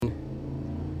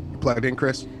Plugged in,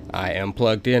 Chris. I am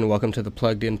plugged in. Welcome to the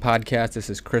Plugged In podcast.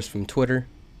 This is Chris from Twitter.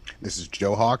 This is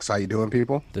Joe Hawks. How you doing,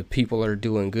 people? The people are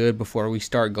doing good. Before we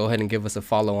start, go ahead and give us a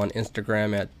follow on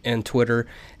Instagram and Twitter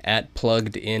at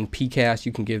Plugged In PCast.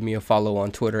 You can give me a follow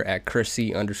on Twitter at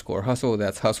Chrissy_Hustle.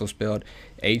 That's hustle spelled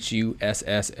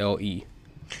HUSSLE.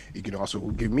 You can also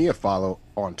give me a follow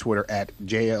on Twitter at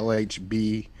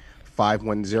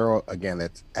JLHB510. Again,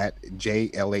 that's at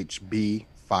JLHB510.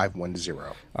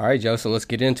 All right, Joe. So let's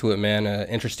get into it, man.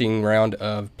 Interesting round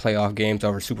of playoff games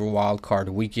over Super Wild Card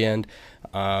weekend.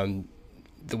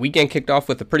 The weekend kicked off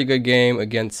with a pretty good game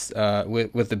against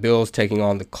with the Bills taking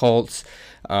on the Colts.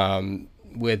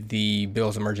 With the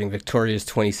Bills emerging victorious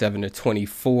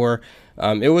 27-24.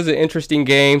 It was an interesting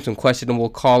game. Some questionable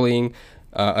calling.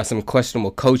 Some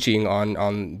questionable coaching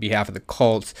on behalf of the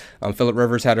Colts. Phillip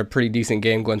Rivers had a pretty decent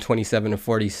game, going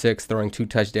 27-46, throwing 2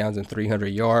 touchdowns and 300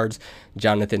 yards.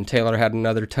 Jonathan Taylor had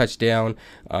another touchdown,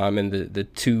 and the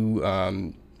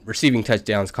two receiving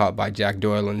touchdowns caught by Jack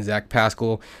Doyle and Zach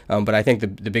Pascal. But I think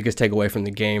the biggest takeaway from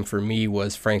the game for me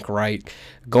was Frank Wright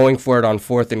going for it on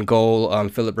 4th and goal.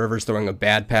 Phillip Rivers throwing a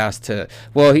bad pass to,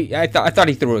 I thought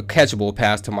he threw a catchable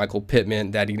pass to Michael Pittman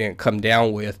that he didn't come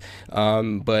down with.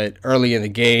 But early in the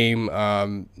game,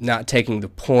 not taking the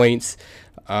points.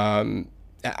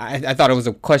 I thought it was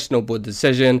a questionable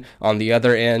decision. On the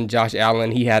other end, Josh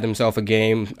Allen, he had himself a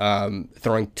game,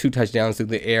 throwing 2 touchdowns through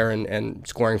the air and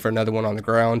scoring for another one on the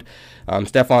ground.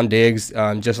 Stephon Diggs,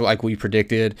 just like we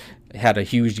predicted, had a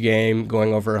huge game,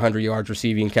 going over 100 yards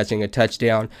receiving, catching a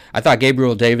touchdown. I thought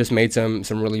Gabriel Davis made some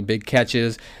really big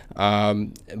catches.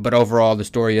 But overall, the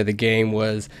story of the game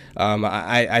was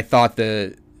I thought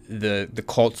the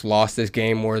Colts lost this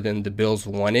game more than the Bills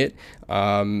won it.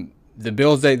 The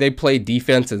Bills, they played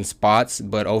defense in spots,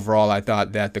 but overall I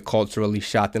thought that the Colts really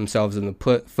shot themselves in the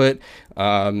foot.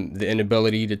 The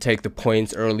inability to take the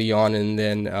points early on, and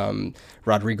then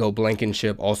Rodrigo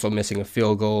Blankenship also missing a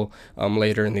field goal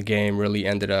later in the game really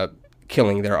ended up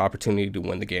killing their opportunity to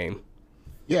win the game.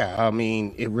 Yeah, I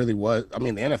mean, it really was. I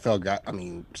mean, the NFL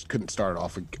couldn't start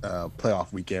off a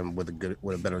playoff weekend with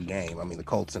a better game. I mean, the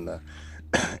Colts and the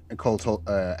Colts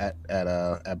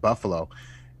at Buffalo.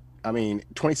 I mean,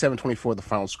 27-24, the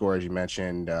final score, as you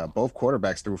mentioned. Both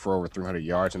quarterbacks threw for over 300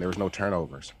 yards, and there was no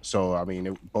turnovers. So, I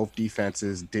mean, both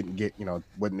defenses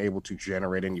wasn't able to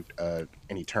generate any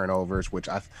turnovers, which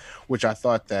I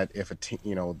thought that if a team,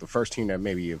 the first team that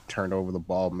maybe turned over the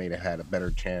ball may have had a better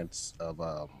chance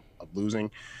of losing.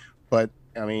 But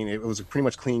I mean, it was a pretty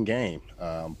much clean game.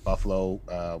 Buffalo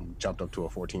jumped up to a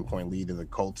 14-point lead, and the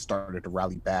Colts started to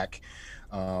rally back.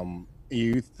 I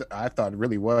thought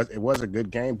it was a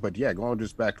good game, but yeah, going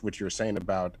just back to what you were saying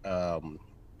about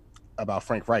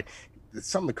Frank Wright,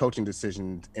 some of the coaching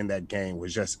decisions in that game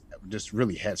was just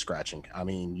really head scratching. I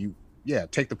mean,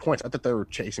 take the points. I thought they were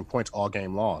chasing points all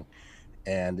game long,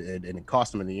 and it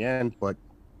cost them in the end. But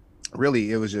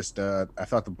really, it was just I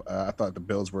thought the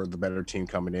Bills were the better team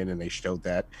coming in, and they showed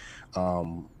that.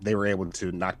 They were able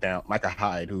to knock down Micah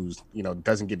Hyde, who's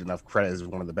doesn't get enough credit as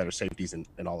one of the better safeties in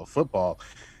all of football.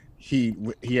 He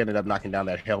ended up knocking down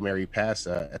that Hail Mary pass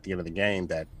at the end of the game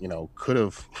that could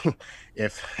have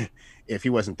if he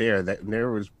wasn't there, that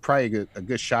there was probably a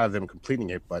good shot of them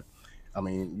completing it. But I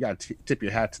mean, you got to tip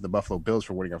your hat to the Buffalo Bills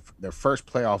for winning their first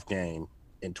playoff game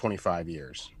in 25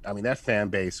 years. I mean, that fan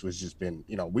base was just been,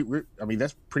 I mean,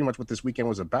 that's pretty much what this weekend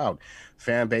was about.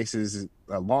 Fan bases,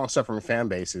 long-suffering fan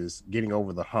bases getting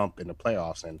over the hump in the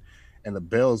playoffs, and the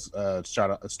Bills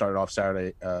started off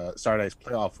Saturday's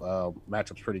playoff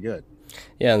matchups pretty good.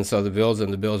 Yeah, and so the Bills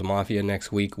and the Bills Mafia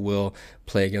next week will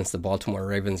play against the Baltimore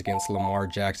Ravens, against Lamar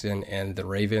Jackson and the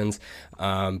Ravens.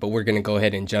 But we're going to go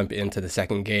ahead and jump into the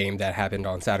second game that happened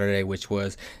on Saturday, which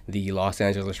was the Los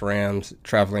Angeles Rams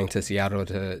traveling to Seattle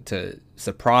to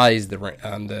surprise the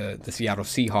Seattle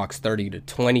Seahawks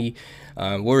 30-20.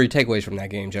 What were your takeaways from that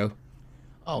game, Joe?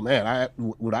 Oh man,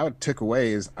 what I took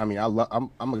away is, I mean,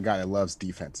 I'm a guy that loves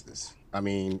defenses. I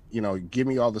mean, give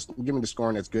me the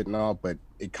scoring that's good and all, but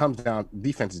it comes down,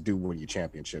 defenses do win you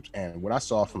championships. And what I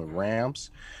saw from the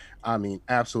Rams, I mean,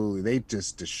 absolutely, they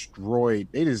just destroyed.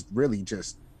 They just really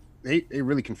they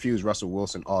really confused Russell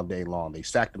Wilson all day long. They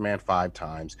sacked the man 5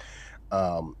 times.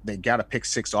 They got a pick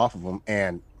 6 off of him,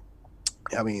 and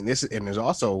I mean, there's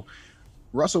also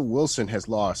Russell Wilson has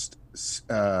lost is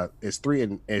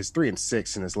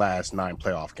 3-6 in his last 9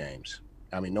 playoff games.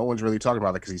 I mean, no one's really talking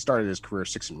about that because he started his career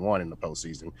 6-1 in the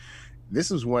postseason.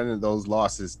 This is one of those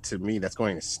losses to me that's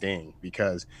going to sting,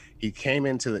 because he came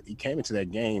into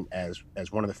that game as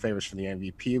one of the favorites for the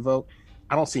MVP vote.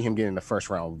 I don't see him getting the first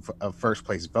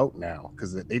place vote now,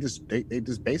 because they just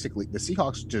basically, the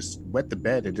Seahawks just wet the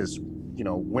bed and just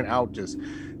went out just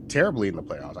terribly in the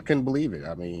playoffs. I couldn't believe it.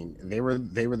 I mean, they were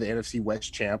the NFC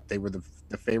West champ. They were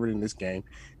the favorite in this game.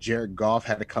 Jared Goff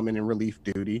had to come in relief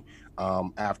duty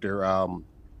after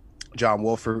John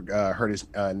Wolford hurt his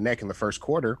neck in the first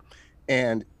quarter,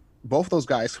 and both those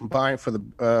guys combined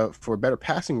for a better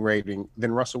passing rating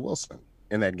than Russell Wilson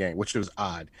in that game, which was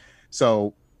odd.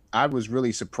 So I was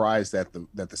really surprised that the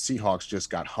Seahawks just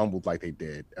got humbled like they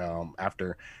did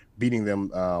after beating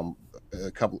them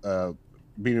a couple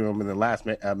beating them in the last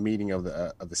meeting of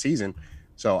the season.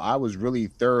 So I was really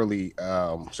thoroughly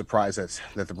surprised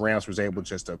that the Rams was able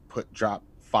just to drop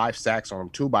 5 sacks on them,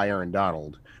 2 by Aaron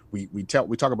Donald. We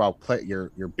talk about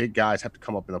your big guys have to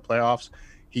come up in the playoffs.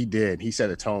 He did. He set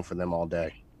a tone for them all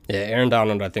day. Yeah, Aaron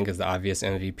Donald, I think, is the obvious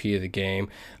MVP of the game.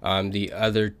 The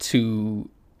other two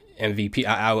MVP,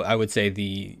 I would say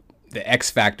the X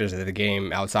factors of the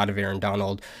game outside of Aaron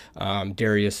Donald,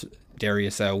 Darius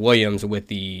Williams with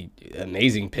the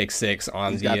amazing pick six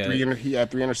on He's got he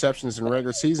had 3 interceptions in the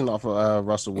regular season off of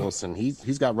Russell Wilson.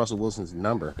 He's got Russell Wilson's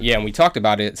number. Yeah, and we talked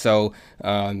about it. So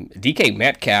DK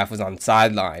Metcalf was on the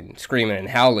sideline screaming and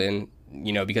howling,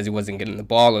 because he wasn't getting the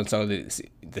ball, and so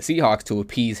the Seahawks, to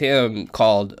appease him,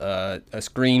 called a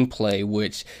screenplay,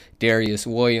 which Darius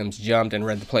Williams jumped and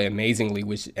read the play amazingly,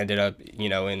 which ended up,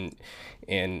 in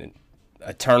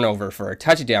a turnover for a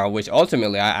touchdown, which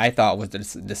ultimately I thought was the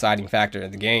deciding factor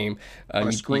in the game. On a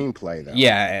screenplay, though.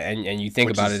 Yeah, and you think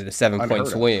which about it, a 7-point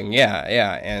swing.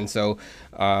 Yeah, and so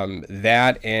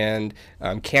that and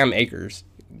Cam Akers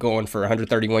going for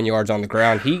 131 yards on the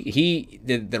ground.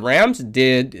 The Rams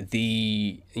did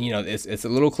it's a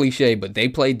little cliche, but they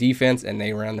played defense and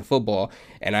they ran the football.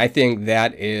 And I think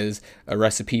that is a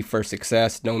recipe for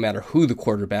success, no matter who the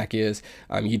quarterback is.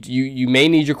 You may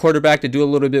need your quarterback to do a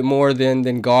little bit more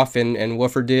than Goff and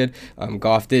Wolford did.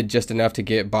 Goff did just enough to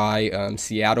get by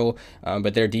Seattle,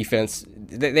 but their defense,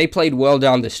 they played well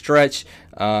down the stretch,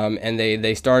 and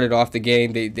they started off the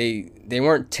game. They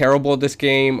weren't terrible this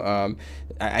game.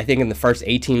 I think in the first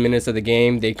 18 minutes of the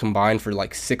game, they combined for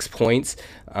like 6 points,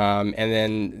 and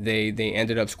then they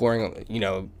ended up scoring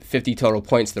 50 total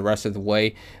points the rest of the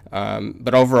way.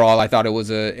 But overall, I thought it was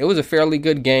a fairly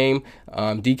good game.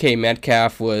 DK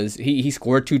Metcalf he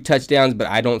scored 2 touchdowns, but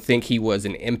I don't think he was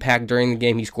an impact during the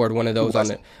game. He scored one of those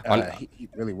he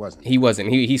really wasn't. He wasn't.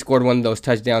 He scored one of those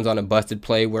touchdowns on a busted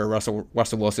play where Russell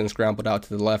Wilson scrambled out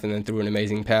to the left and then threw an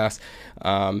amazing pass.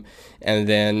 And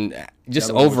then just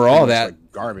overall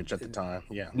that garbage at the time.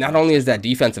 Yeah. Not only is that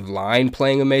defensive line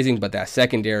playing amazing, but that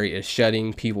secondary is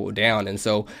shutting people down. And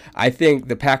so I think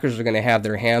the Packers are going to have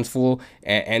their hands full,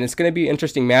 and it's going to be an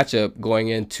interesting matchup going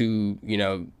into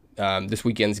this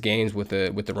weekend's games with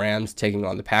the Rams taking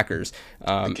on the Packers.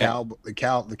 The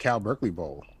Cal Berkeley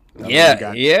Bowl.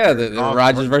 The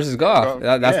Rodgers versus Goff.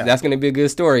 That's going to be a good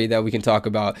story that we can talk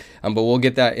about. But we'll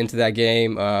get into that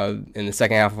game in the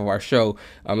second half of our show.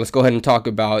 Let's go ahead and talk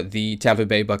about the Tampa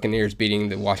Bay Buccaneers beating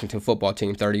the Washington Football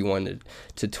Team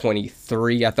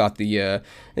 31-23. I thought the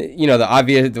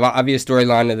obvious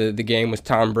storyline of the game was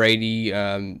Tom Brady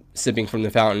sipping from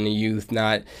the fountain of youth,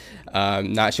 not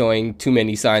showing too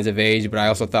many signs of age, but I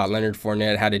also thought Leonard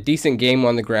Fournette had a decent game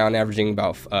on the ground, averaging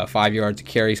about 5 yards a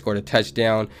carry, scored a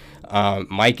touchdown.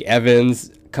 Mike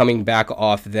Evans coming back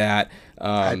off that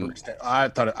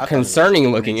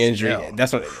concerning looking injury.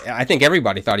 That's what I think.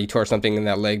 Everybody thought he tore something in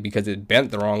that leg because it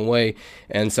bent the wrong way,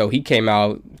 and so he came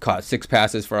out, caught 6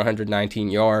 passes for 119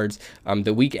 yards.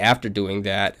 The week after doing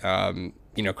that,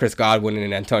 Chris Godwin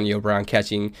and Antonio Brown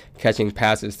catching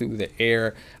passes through the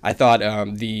air. I thought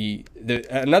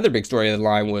another big story of the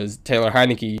line was Taylor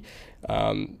Heinicke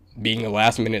being a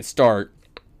last-minute start.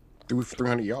 Threw for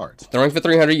 300 yards. Throwing for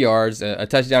 300 yards, a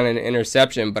touchdown and an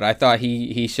interception, but I thought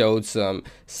he showed some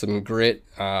grit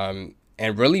and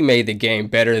really made the game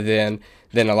better than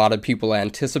a lot of people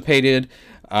anticipated.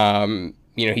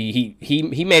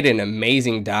 He made an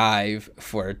amazing dive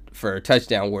for a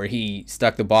touchdown where he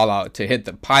stuck the ball out to hit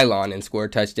the pylon and score a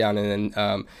touchdown, and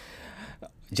then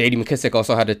J.D. McKissick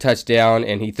also had a touchdown,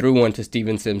 and he threw one to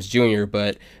Steven Sims Jr.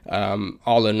 But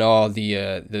all in all,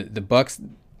 the Bucs,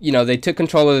 they took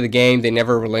control of the game. They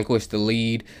never relinquished the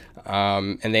lead,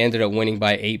 and they ended up winning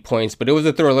by 8 points. But it was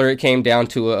a thriller. It came down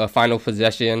to a final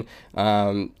possession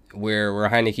where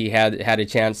Heinicke had a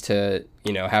chance to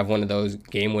have one of those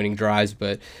game-winning drives,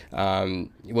 but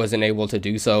wasn't able to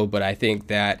do so. But I think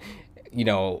that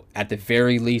at the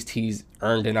very least, he's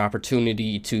earned an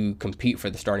opportunity to compete for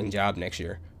the starting job next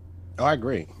year. Oh, I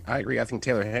agree. I think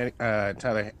Taylor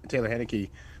Heinicke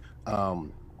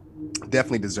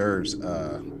definitely deserves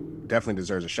a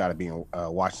shot at being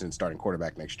Washington's starting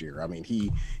quarterback next year. I mean,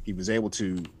 he was able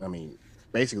to. I mean,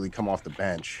 basically come off the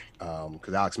bench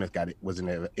because Alex Smith was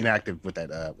inactive with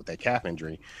that calf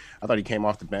injury. I thought he came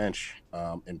off the bench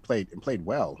and played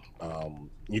well.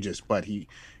 But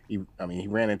I mean, he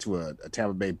ran into a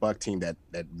Tampa Bay Buck team that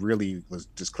really was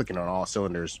just clicking on all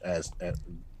cylinders as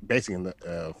basically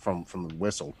from the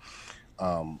whistle.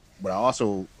 But I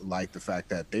also like the fact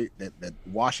that that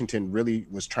Washington really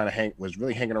was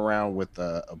really hanging around with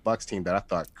a Bucks team that I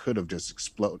thought could have just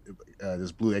exploded,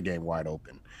 just blew that game wide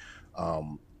open.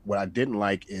 What I didn't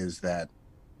like is that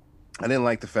I didn't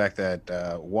like the fact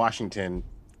that Washington,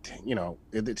 you know,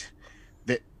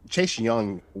 that Chase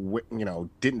Young,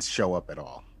 didn't show up at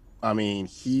all. I mean,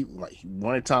 he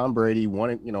wanted Tom Brady,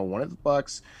 wanted the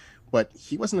Bucks, but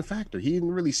he wasn't a factor. He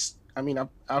didn't really. I mean,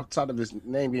 outside of his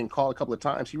name being called a couple of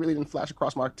times, he really didn't flash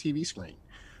across my TV screen.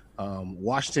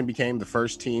 Washington became the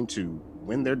first team to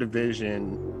win their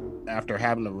division after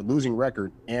having a losing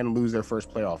record and lose their first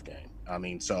playoff game. I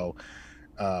mean, so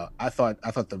I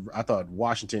thought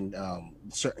Washington,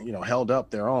 held up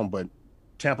their own, but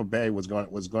Tampa Bay was going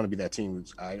to be that team.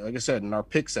 Like I said in our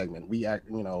pick segment,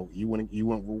 you went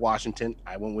with Washington,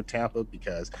 I went with Tampa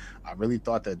because I really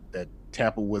thought that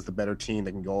Tampa was the better team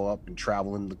that can go up and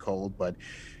travel in the cold. But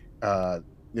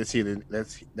let's see,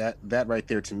 that right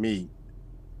there to me,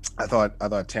 I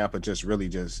thought Tampa just really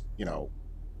just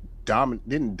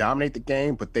didn't dominate the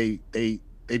game, but they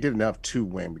did enough to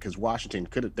win because Washington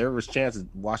could have. There was chances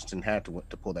Washington had to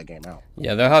pull that game out.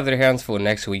 Yeah, they'll have their hands full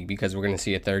next week because we're going to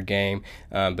see a third game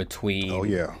Oh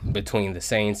yeah, between the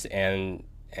Saints and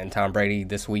Tom Brady.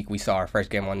 This week we saw our first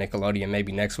game on Nickelodeon.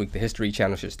 Maybe next week the History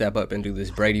Channel should step up and do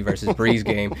this Brady versus Breeze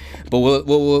game. But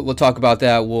we'll talk about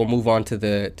that. We'll move on to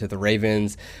the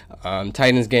Ravens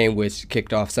Titans game, which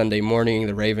kicked off Sunday morning.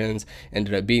 The Ravens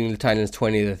ended up beating the Titans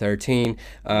 20-13.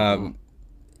 I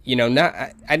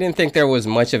didn't think there was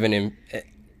much of an.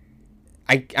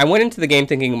 I went into the game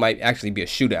thinking it might actually be a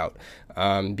shootout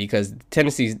because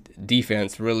Tennessee's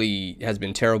defense really has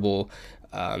been terrible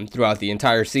throughout the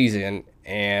entire season,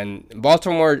 and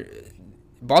Baltimore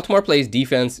plays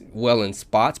defense well in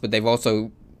spots, but they've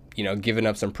also given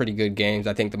up some pretty good games.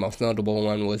 I think the most notable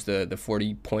one was the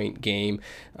 40-point game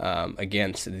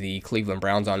against the Cleveland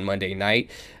Browns on Monday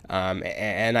night.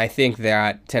 And I think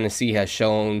that Tennessee has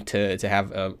shown to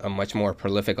have a much more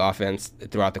prolific offense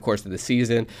throughout the course of the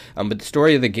season. But the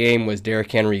story of the game was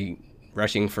Derrick Henry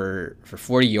rushing for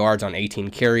 40 yards on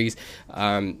 18 carries,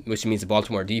 which means the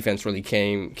Baltimore defense really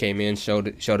came in, showed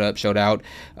up, showed out,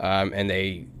 and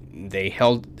they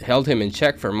held him in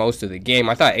check for most of the game.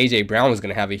 I thought A.J. Brown was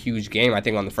going to have a huge game. I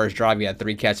think on the first drive he had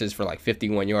 3 catches for like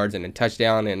 51 yards and a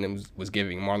touchdown, and it was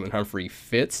giving Marlon Humphrey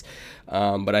fits.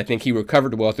 But I think he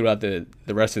recovered well throughout the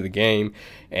rest of the game,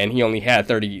 and he only had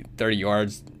 30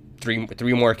 yards,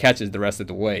 three more catches the rest of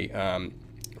the way.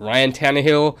 Ryan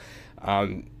Tannehill,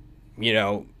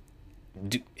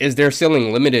 is their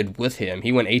ceiling limited with him?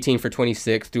 He went 18 for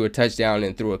 26, threw a touchdown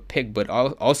and threw a pick, but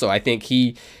also I think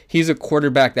he's a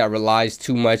quarterback that relies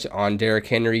too much on Derrick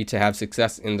Henry to have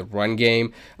success in the run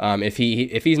game. If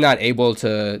he's not able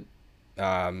to,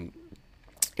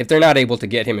 if they're not able to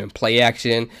get him in play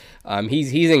action,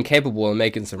 he's incapable of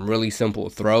making some really simple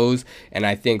throws, and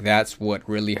I think that's what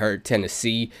really hurt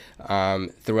Tennessee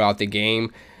throughout the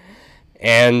game.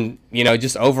 And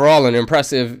just overall an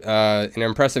impressive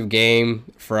game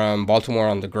from Baltimore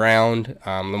on the ground.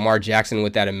 Lamar Jackson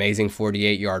with that amazing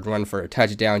 48-yard run for a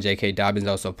touchdown. J.K. Dobbins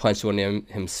also punched one in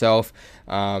himself.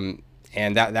 And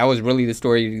that was really the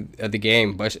story of the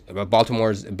game. But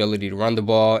Baltimore's ability to run the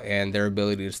ball and their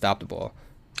ability to stop the ball.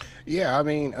 yeah. I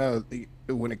mean,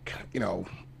 when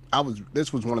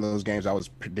this was one of those games I was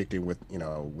predicting with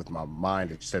my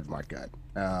mind instead of my gut.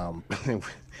 I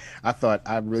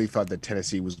really thought that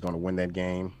Tennessee was going to win that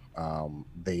game.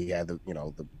 They had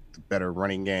the better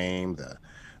running game,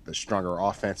 the stronger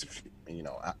offense,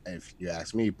 if you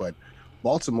ask me. But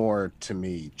Baltimore, to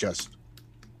me, just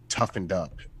toughened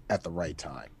up at the right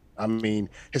time. I mean,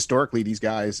 historically, these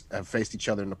guys have faced each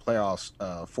other in the playoffs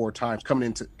 4 times coming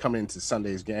into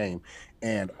Sunday's game,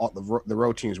 and the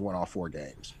road teams won all 4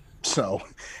 games. So,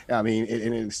 I mean,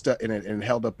 it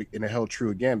held up and it held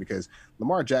true again because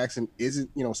Lamar Jackson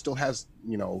still has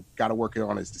got to work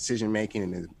on his decision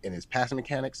making and his passing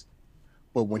mechanics.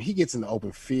 But when he gets in the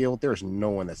open field, there's no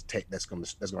one that's going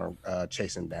to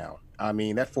chase him down. I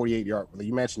mean, that 48-yard,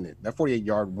 you mentioned it, that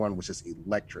 48-yard one was just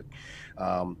electric.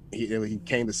 He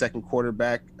came the second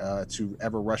quarterback to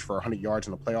ever rush for 100 yards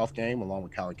in a playoff game, along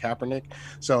with Colin Kaepernick.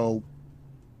 So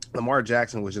Lamar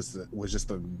Jackson was just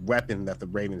the weapon that the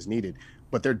Ravens needed.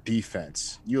 but their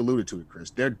defense, you alluded to it,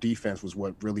 Chris. Their defense was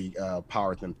what really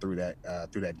powered them through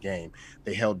that game.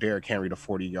 They held Derrick Henry to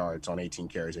 40 yards on 18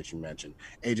 carries that you mentioned.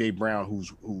 AJ Brown,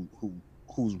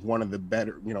 who's one of the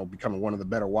better, becoming one of the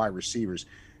better wide receivers,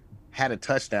 had a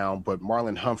touchdown, but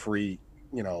Marlon Humphrey,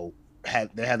 they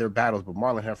had their battles, but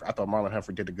I thought Marlon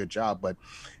Humphrey did a good job, but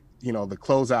the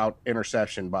closeout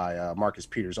interception by Marcus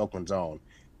Peters, Oakland's own,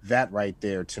 that right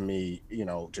there to me,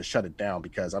 just shut it down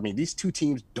because I mean these two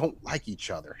teams don't like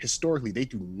each other. Historically, they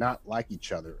do not like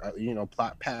each other.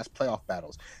 Past playoff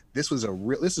battles. This is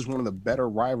one of the better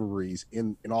rivalries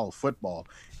in all of football,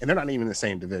 and they're not even in the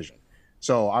same division.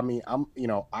 So I mean,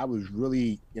 I was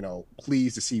really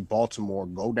pleased to see Baltimore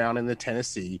go down into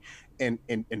Tennessee and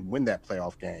win that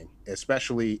playoff game,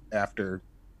 especially after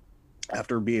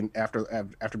being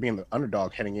the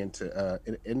underdog heading into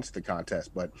the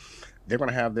contest. But they're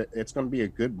going to it's going to be a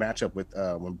good matchup with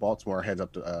when Baltimore heads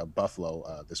up to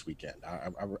Buffalo this weekend.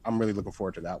 I'm really looking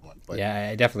forward to that one. But yeah,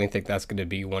 I definitely think that's going to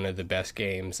be one of the best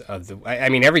games of the. I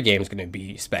mean, every game is going to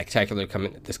be spectacular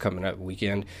coming up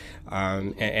weekend,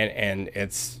 and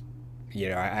it's.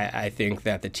 I think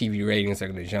that the TV ratings are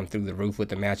going to jump through the roof with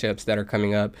the matchups that are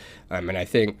coming up. And I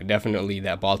think definitely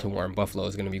that Baltimore and Buffalo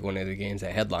is going to be one of the games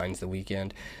that headlines the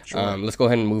weekend. Sure. Let's go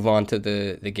ahead and move on to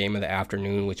the game of the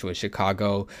afternoon, which was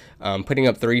Chicago putting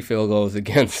up 3 field goals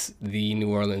against the New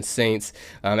Orleans Saints.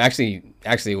 Actually,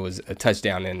 it was a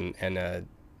touchdown and a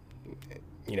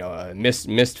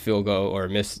missed field goal or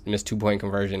missed 2-point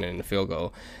conversion and a field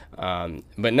goal.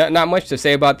 But not much to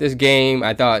say about this game.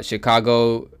 I thought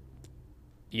Chicago...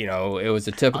 it was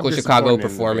a typical Chicago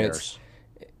performance.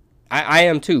 I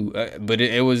am too, but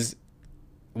it was.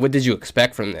 What did you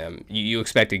expect from them? You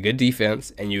expected good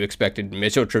defense, and you expected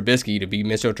Mitchell Trubisky to be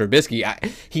Mitchell Trubisky.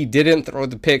 He didn't throw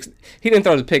the picks. He didn't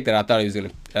throw the pick that I thought he was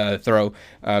going to throw.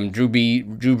 Drew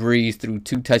Brees threw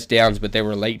 2 touchdowns, but they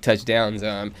were late touchdowns.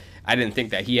 I didn't think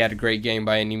that he had a great game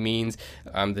by any means.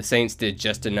 The Saints did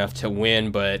just enough to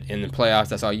win, but in the playoffs,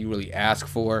 that's all you really ask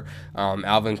for.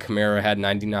 Alvin Kamara had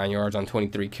 99 yards on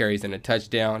 23 carries and a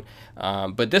touchdown.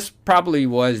 But this probably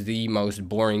was the most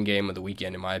boring game of the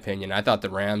weekend, in my opinion. I thought the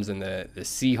Rams and the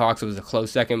Seahawks was a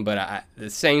close second, but the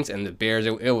Saints and the Bears,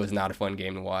 it was not a fun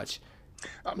game to watch.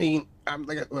 I mean, I'm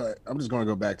just going to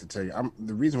go back to tell you,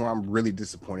 the reason why I'm really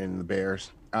disappointed in the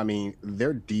Bears. I mean,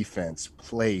 their defense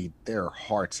played their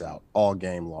hearts out all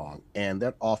game long, and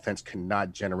that offense could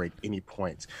not generate any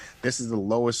points. This is the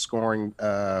lowest scoring.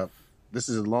 This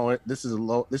is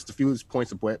the fewest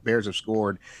points the Bears have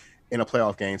scored in a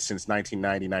playoff game since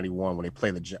 1990-91 when they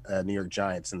played the New York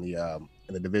Giants in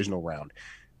the divisional round.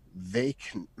 They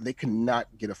could not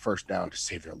get a first down to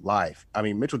save their life. I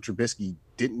mean, Mitchell Trubisky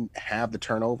didn't have the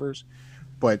turnovers,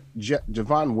 but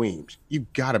Javon Weems, you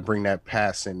got to bring that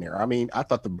pass in there. I mean, I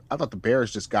thought the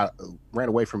Bears just ran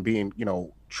away from being,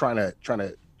 trying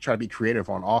to be creative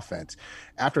on offense.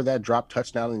 After that drop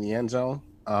touchdown in the end zone,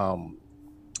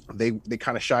 they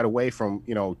kind of shied away from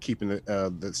keeping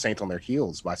the Saints on their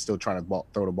heels by still trying to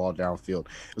throw the ball downfield.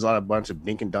 It was a bunch of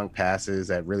dink and dunk passes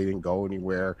that really didn't go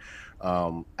anywhere.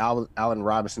 Allen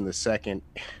Robinson II,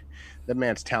 that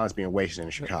man's talent's being wasted in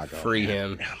Chicago. Free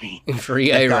him. I mean,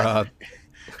 free A-Rob.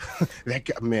 That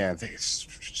guy, man, I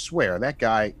swear that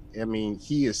guy. I mean,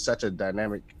 he is such a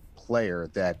dynamic player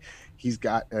that he's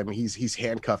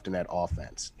handcuffed in that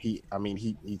offense. He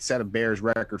set a Bears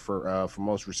record for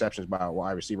most receptions by a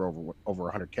wide receiver over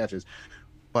 100 catches,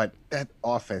 but that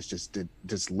offense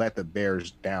just let the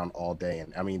Bears down all day.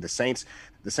 And I mean, the Saints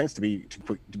to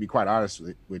be quite honest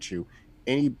with you,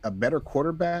 a better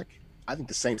quarterback, I think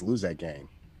the Saints lose that game.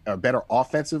 A better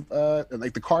offensive,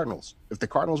 like the Cardinals. If the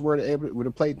Cardinals would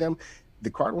have played them,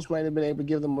 the Cardinals might have been able to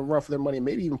give them a run for their money,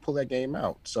 maybe even pull that game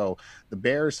out. So the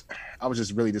Bears, I was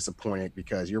just really disappointed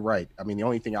because you're right. I mean, the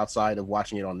only thing outside of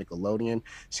watching it on Nickelodeon,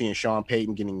 seeing Sean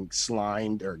Payton getting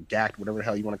slimed or gacked, whatever the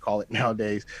hell you want to call it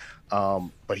nowadays,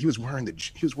 but he was wearing the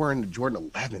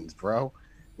Jordan 11s, bro.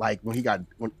 Like I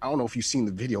don't know if you've seen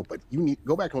the video, but you need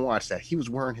go back and watch that. He was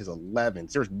wearing his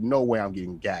 11s. There's no way I'm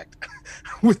getting gacked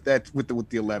with the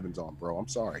 11s on, bro. I'm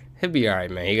sorry. He'll be all right,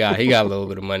 man. He got a little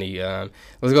bit of money.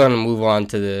 Let's go ahead and move on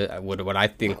to what I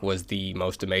think was the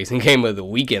most amazing game of the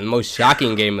weekend, the most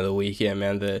shocking game of the weekend,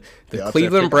 man. The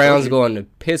Cleveland Browns going to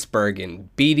Pittsburgh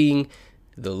and beating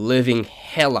the living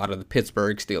hell out of the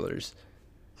Pittsburgh Steelers.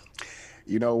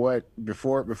 You know what?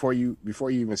 Before you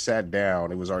even sat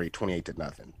down, it was already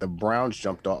 28-0. The Browns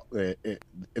jumped off in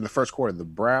the first quarter. The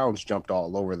Browns jumped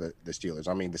all over the Steelers.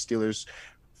 I mean, the Steelers'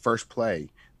 first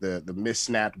play, the miss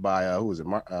snapped by who was it?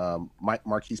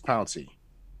 Marquise Pouncey.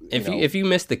 If you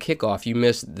missed the kickoff, you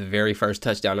missed the very first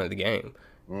touchdown of the game.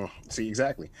 See,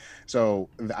 exactly. So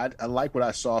I like what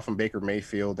I saw from Baker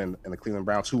Mayfield and the Cleveland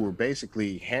Browns, who were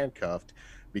basically handcuffed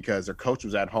because their coach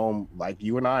was at home, like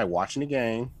you and I, watching the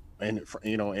game, and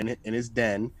in his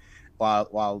den,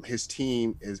 while his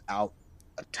team is out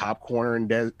a top corner in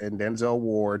Denzel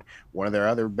Ward, one of their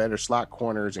other better slot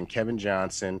corners, and Kevin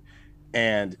Johnson,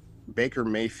 and Baker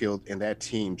Mayfield and that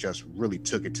team just really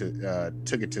took it to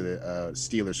the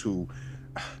Steelers, who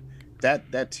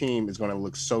that team is going to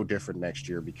look so different next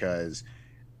year because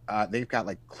they've got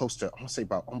like close to, I want to say,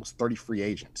 about almost 30 free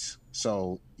agents.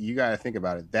 So you got to think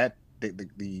about it. That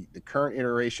the current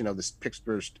iteration of the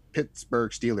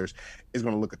Pittsburgh Steelers is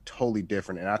going to look totally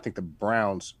different. And I think the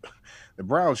Browns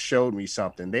showed me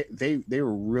something. They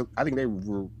were real. I think they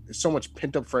were so much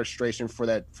pent up frustration for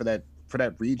that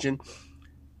region.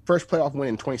 First playoff win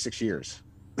in 26 years.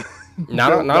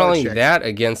 Not Bill not only Belichick. that,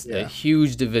 against a Yeah.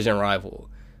 huge division rival.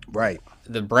 Right.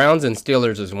 The Browns and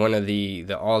Steelers is one of the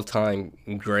all time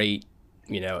great,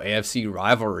 AFC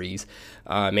rivalries.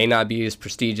 May not be as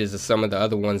prestigious as some of the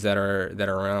other ones that are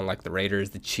around, like the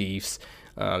Raiders, the Chiefs,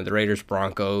 the Raiders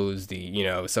Broncos,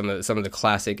 some of the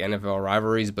classic NFL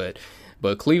rivalries. But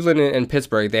Cleveland and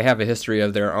Pittsburgh, they have a history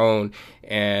of their own.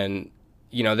 And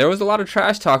there was a lot of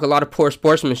trash talk, a lot of poor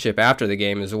sportsmanship after the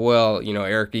game as well.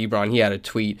 Eric Ebron, he had a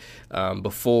tweet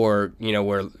before,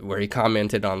 where he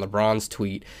commented on LeBron's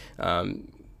tweet,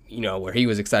 where he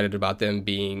was excited about them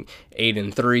being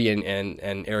 8-3,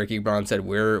 and Eric Ebron said,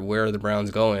 "Where are the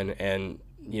Browns going?" And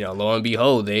lo and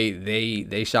behold,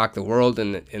 they shocked the world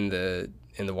in the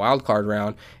wild card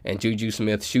round, and Juju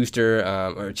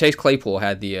Smith-Schuster, or Chase Claypool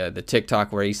had the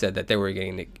TikTok where he said that they were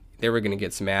going to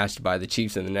get smashed by the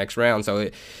Chiefs in the next round. So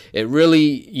it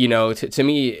really, to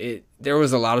me, there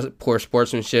was a lot of poor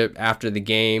sportsmanship after the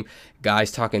game,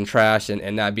 guys talking trash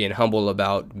and not being humble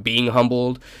about being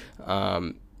humbled,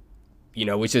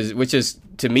 which is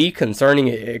to me concerning.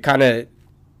 It kind of,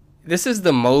 this is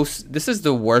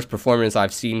the worst performance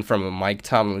I've seen from a Mike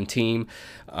Tomlin team.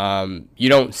 You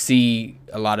don't see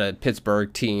a lot of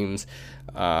Pittsburgh teams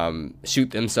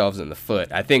shoot themselves in the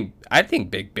foot. I think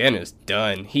Big Ben is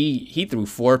done. He threw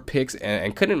 4 picks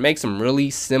and couldn't make some really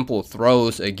simple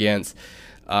throws against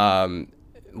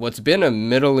what's been a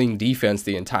middling defense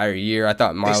the entire year. I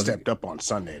thought They Miles stepped up on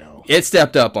Sunday though. it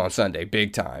stepped up on Sunday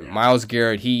big time. Yeah. Myles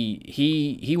Garrett,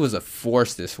 he was a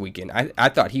force this weekend. I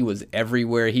thought he was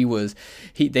everywhere.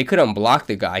 They couldn't block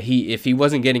the guy. If he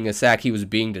wasn't getting a sack, he was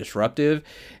being disruptive.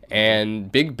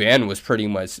 And Big Ben was pretty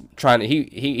much trying to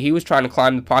he was trying to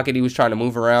climb the pocket. He was trying to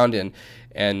move around and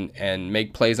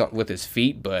make plays with his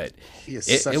feet, but He is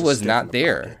it, such it a was stiff in not the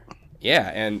there. pocket. Yeah,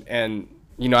 and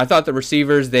I thought the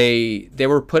receivers, they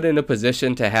were put in a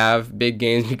position to have big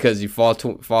games because you fall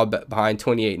behind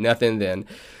 28-0, then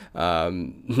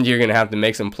you're gonna have to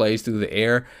make some plays through the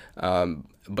air.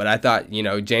 But I thought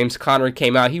James Conner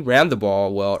came out. He ran the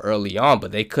ball well early on,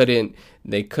 but they couldn't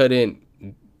get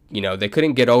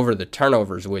over the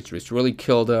turnovers, which really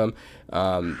killed them.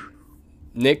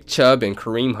 Nick Chubb and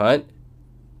Kareem Hunt,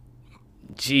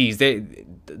 geez,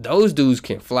 those dudes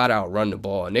can flat out run the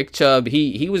ball. Nick Chubb,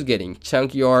 he was getting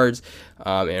chunk yards,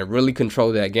 and really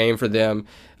controlled that game for them.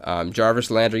 Jarvis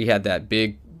Landry had that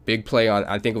big play on,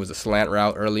 I think it was a slant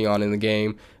route early on in the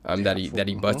game, that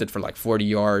he busted for like 40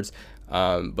 yards.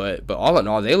 But all in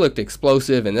all, they looked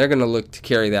explosive, and they're going to look to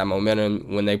carry that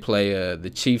momentum when they play the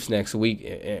Chiefs next week.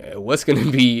 What's going to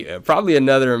be probably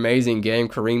another amazing game.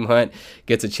 Kareem Hunt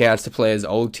gets a chance to play his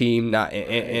old team, not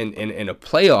in a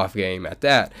playoff game at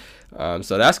that.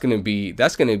 So that's going to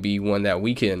be one that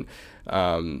we can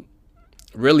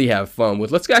really have fun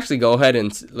with. Let's actually go ahead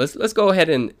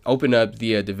and open up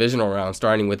the divisional round,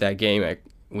 starting with that game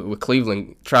with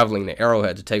Cleveland traveling to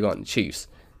Arrowhead to take on the Chiefs.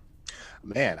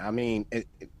 Man, I mean,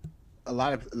 a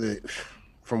lot of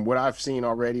from what I've seen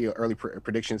already, early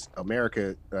predictions,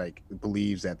 America like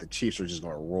believes that the Chiefs are just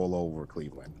going to roll over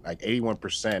Cleveland. Like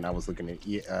 81%. I was looking at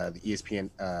the ESPN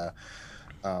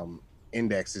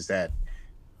index is that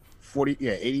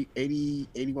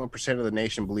 81% of the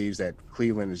nation believes that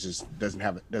Cleveland is just doesn't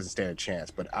stand a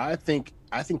chance. But I think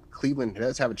Cleveland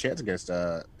does have a chance against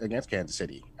Kansas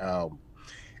City.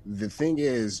 The thing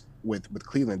is with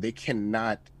Cleveland, they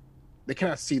cannot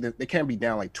see that they can't be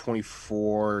down like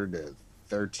 24-13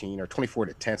 or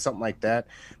 24-10, something like that,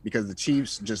 because the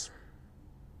Chiefs just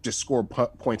score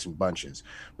points in bunches.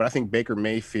 But I think Baker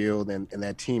Mayfield and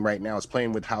that team right now is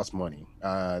playing with house money.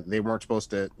 They weren't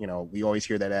supposed to, we always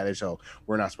hear that adage, oh,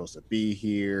 we're not supposed to be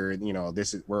here.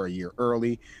 We're a year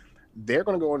early. they're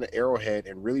going to go into Arrowhead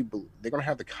and really they're going to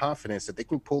have the confidence that they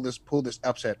can pull this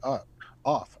upset up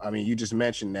off. I mean, you just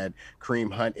mentioned that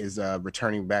Kareem Hunt is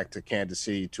returning back to Kansas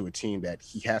City to a team that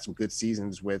he had some good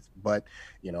seasons with, but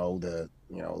the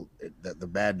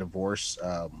bad divorce.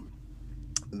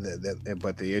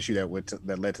 But the issue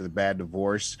that led to the bad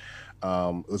divorce, it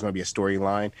was going to be a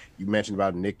storyline. You mentioned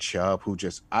about Nick Chubb, who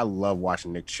just I love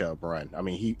watching Nick Chubb run. I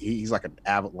mean, he's like an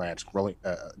avalanche, rolling,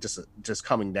 just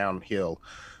coming downhill.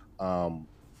 Um,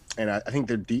 and I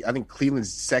think I think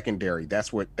Cleveland's secondary. That's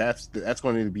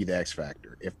going to be the X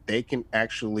factor. If they can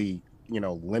actually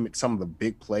limit some of the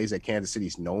big plays that Kansas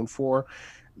City's known for,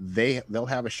 they'll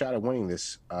have a shot at winning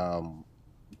this.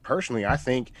 Personally, I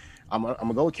think I'm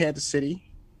gonna go with Kansas City.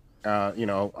 I'm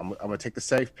gonna take the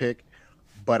safe pick,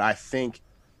 but I think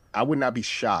I would not be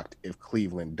shocked if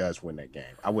Cleveland does win that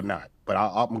game. I would not, but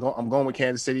I'm going with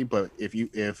Kansas City. But if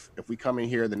we come in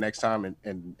here the next time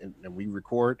and we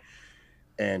record,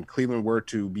 and Cleveland were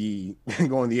to be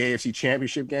going the AFC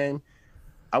Championship game,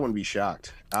 I wouldn't be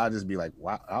shocked. I'll just be like,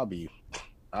 wow, I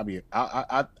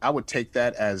would take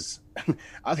that as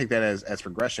I'll take that as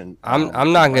progression.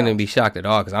 I'm not going to be shocked at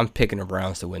all because I'm picking the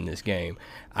Browns to win this game.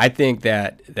 I think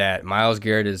that Myles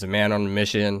Garrett is a man on a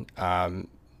mission. I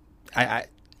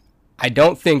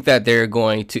don't think that they're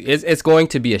going to. It's going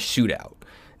to be a shootout.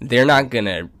 They're not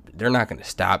gonna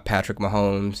stop Patrick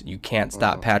Mahomes. You can't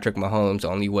stop Patrick Mahomes. The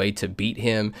only way to beat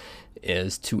him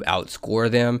is to outscore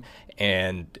them.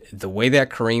 And the way that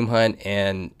Kareem Hunt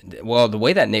the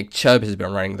way that Nick Chubb has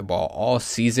been running the ball all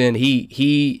season,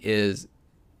 he is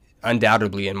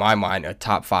undoubtedly, in my mind, a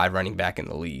top 5 running back in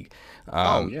the league.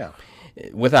 Yeah,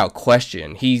 without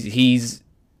question. He's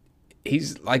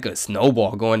like a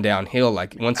snowball going downhill.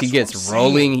 Like once he gets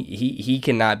rolling, he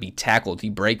cannot be tackled.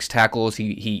 He breaks tackles.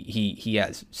 He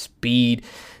has speed.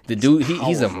 The dude,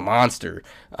 he's a monster.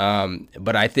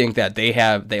 But I think that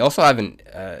they also have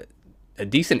a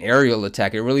decent aerial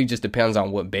attack. It really just depends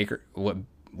on which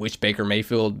Baker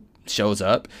Mayfield shows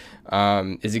up.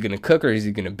 Is he gonna cook or is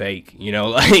he gonna bake?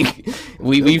 Like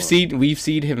we've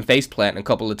seen him face plant a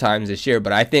couple of times this year.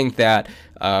 But I think that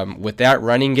with that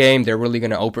running game, that's really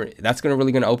gonna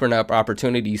open up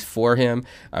opportunities for him.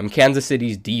 Kansas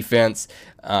City's defense,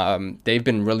 they've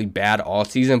been really bad all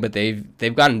season, but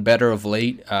they've gotten better of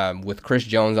late. With Chris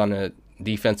Jones on the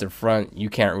defensive front,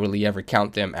 you can't really ever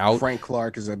count them out. Frank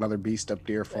Clark is another beast up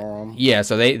there for them. Yeah,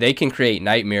 so they can create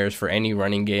nightmares for any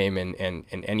running game and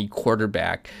any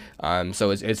quarterback. So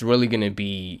it's really going to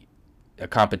be a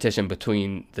competition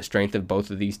between the strength of both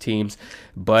of these teams.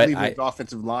 But Cleveland's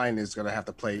offensive line is going to have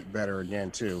to play better again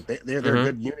too. They're a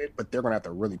good unit, but they're going to have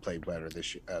to really play better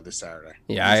this Saturday.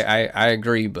 Yeah, I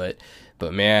agree, but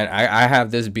man, I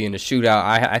have this being a shootout.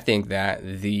 I think that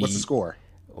What's the score?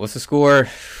 What's the score?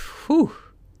 Whew.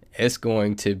 It's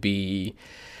going to be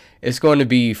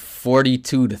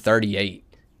 42-38.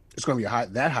 It's going to be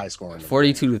that high scoring.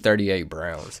 42-38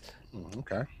 Browns.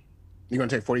 Okay. You're going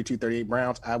to take 42-38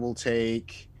 Browns. I'm going to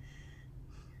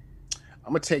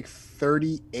take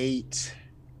 38.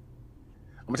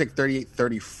 I'm going to take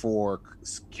 38-34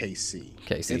 KC.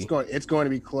 It's going to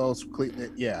be close.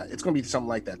 Yeah, it's going to be something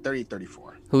like that.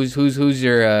 38-34. Who's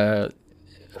your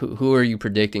who are you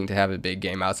predicting to have a big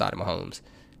game outside of Mahomes?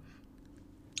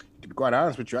 To be quite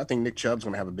honest with you, I think Nick Chubb's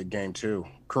going to have a big game too.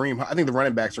 I think the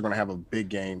running backs are going to have a big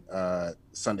game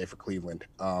Sunday for Cleveland.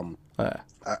 I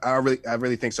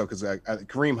really think so because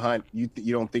Kareem Hunt, you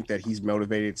don't think that he's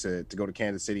motivated to go to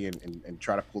Kansas City and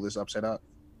try to pull this upset up?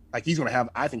 Like I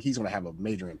think he's going to have a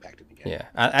major impact in the game. Yeah,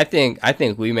 I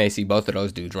think we may see both of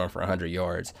those dudes run for 100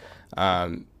 yards.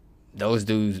 Those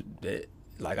dudes,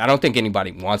 like I don't think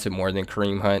anybody wants it more than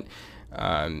Kareem Hunt.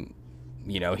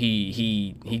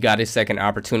 He got his second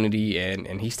opportunity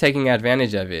and he's taking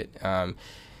advantage of it.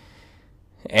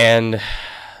 And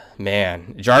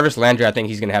man, Jarvis Landry, I think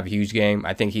he's going to have a huge game.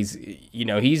 I think he's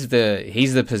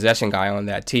the possession guy on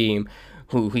that team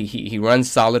who he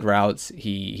runs solid routes.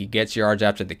 He gets yards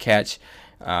after the catch.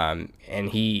 And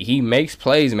he makes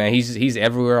plays, man. He's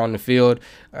everywhere on the field.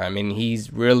 I mean,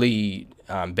 he's really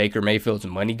Baker Mayfield's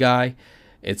money guy.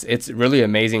 It's really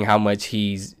amazing how much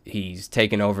he's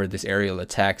taken over this aerial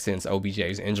attack since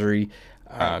OBJ's injury,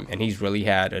 and he's really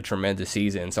had a tremendous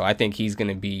season. So I think he's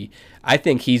gonna be the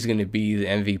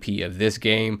MVP of this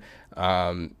game,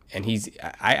 and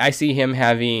I see him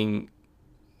having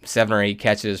 7 or 8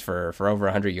 catches for over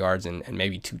 100 yards and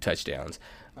maybe 2 touchdowns.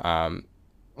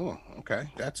 Oh,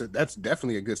 okay, that's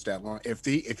definitely a good stat line. If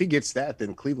he gets that,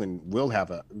 then Cleveland will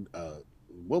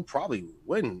will probably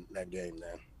win that game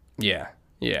then. Yeah.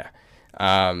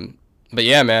 But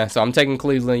yeah, man. So I'm taking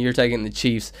Cleveland. You're taking the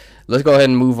Chiefs. Let's go ahead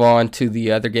and move on to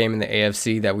the other game in the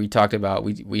AFC that we talked about.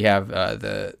 We have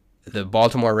the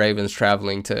Baltimore Ravens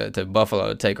traveling to Buffalo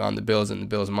to take on the Bills and the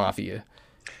Bills Mafia.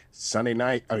 Sunday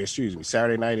night, I mean, excuse me,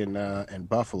 Saturday night in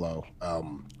Buffalo.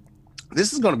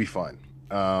 This is going to be fun.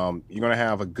 You're going to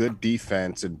have a good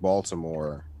defense in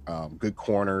Baltimore, good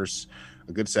corners,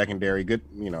 a good secondary, good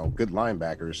good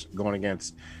linebackers going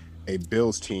against a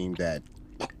Bills team that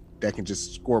can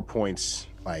just score points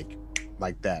like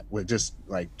that with just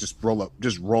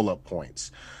roll up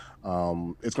points.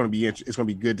 It's going to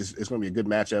be good. It's going to be a good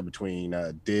matchup between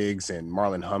Diggs and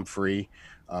Marlon Humphrey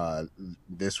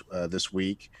this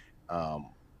week. Um,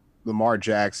 Lamar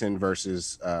Jackson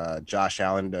versus Josh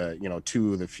Allen,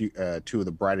 two of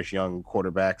the brightest young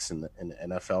quarterbacks in the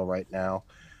NFL right now.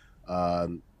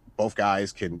 Um, both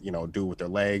guys can do with their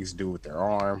legs, do with their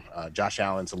arm. Josh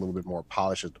Allen's a little bit more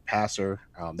polished as the passer.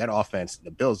 That offense, the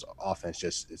Bills' offense,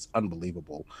 just is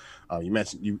unbelievable. You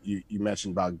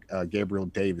mentioned about Gabriel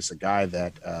Davis, a guy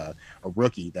a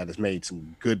rookie that has made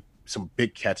some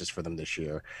big catches for them this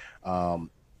year.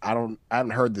 I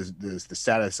haven't heard the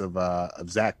status of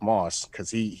Zach Moss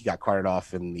because he got carted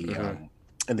off Mm-hmm.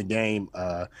 in the game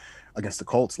against the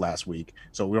Colts last week,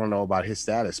 so we don't know about his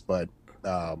status. But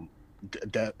um,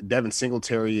 Devin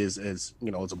Singletary is it's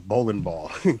a bowling ball.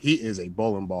 He is a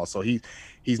bowling ball. So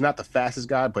he's not the fastest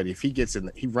guy, but if he gets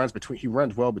he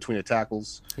runs well between the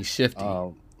tackles. He's shifty.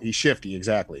 He's shifty,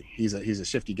 exactly. He's a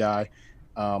shifty guy.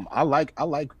 I like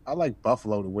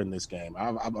Buffalo to win this game.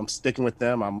 I'm sticking with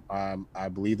them. I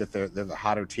believe that they're the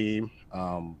hotter team.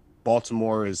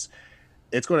 Baltimore is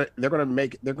they're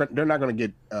not gonna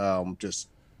get just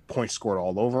points scored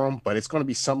all over them, but it's going to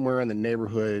be somewhere in the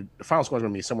neighborhood. The final score is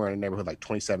going to be somewhere in the neighborhood like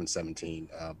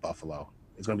 27-17 Buffalo.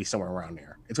 It's going to be somewhere around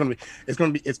there.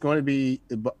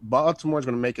 Baltimore is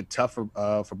going to make it tough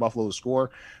for Buffalo to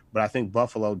score, but I think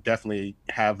Buffalo definitely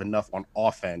have enough on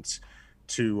offense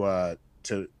to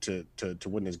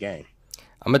win this game.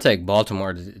 I'm gonna take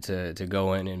Baltimore to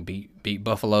go in and beat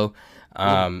Buffalo.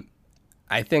 Um,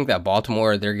 I think that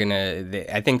Baltimore, I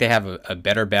think they have a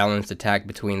better balanced attack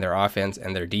between their offense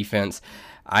and their defense.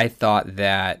 I thought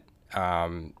that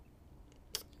the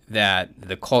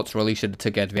Colts really should have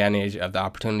took advantage of the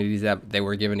opportunities that they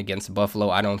were given against Buffalo.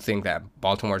 I don't think that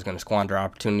Baltimore is going to squander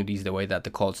opportunities the way that the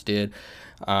Colts did.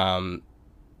 Um,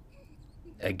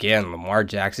 Again, Lamar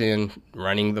Jackson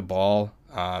running the ball,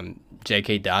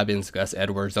 J.K. Dobbins, Gus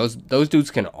Edwards, those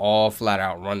dudes can all flat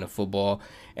out run the football,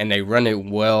 and they run it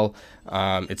well.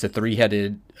 It's a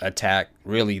three-headed attack,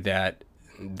 really, that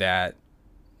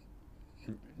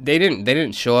they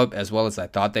didn't show up as well as I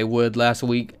thought they would last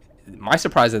week. My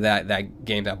surprise of that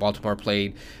game that Baltimore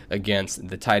played against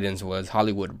the Titans was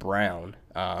Hollywood Brown.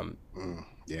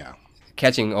 Yeah.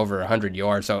 Catching over 100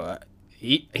 yards. So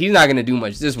he's not going to do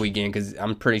much this weekend because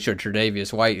I'm pretty sure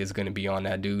Tre'Davious White is going to be on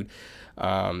that dude.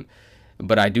 Um,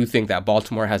 but I do think that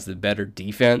Baltimore has the better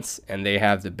defense and they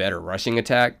have the better rushing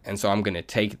attack. And so I'm going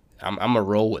to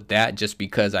roll with that just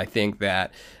because I think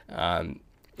that,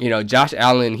 Josh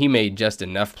Allen, he made just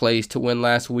enough plays to win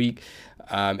last week.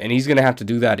 And he's going to have to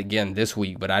do that again this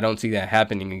week, but I don't see that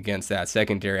happening against that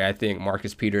secondary. I think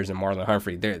Marcus Peters and Marlon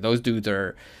Humphrey, those dudes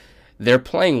they're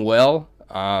playing well.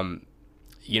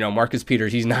 Marcus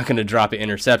Peters, he's not going to drop an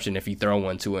interception if you throw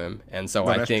one to him, and so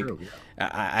No, I that's think true. Yeah.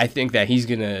 I think that he's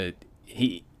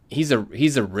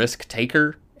a risk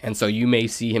taker, and so you may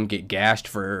see him get gashed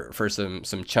for some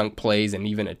chunk plays and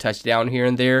even a touchdown here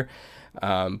and there.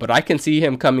 But I can see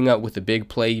him coming up with a big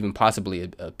play, even possibly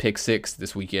a pick six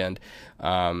this weekend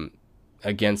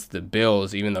against the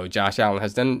Bills, even though Josh Allen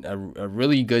has done a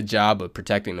really good job of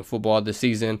protecting the football this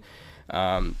season.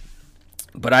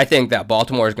 But I think that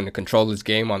Baltimore is going to control this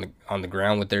game on the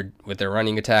ground with their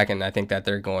running attack, and I think that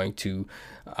they're going to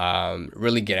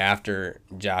really get after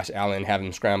Josh Allen, have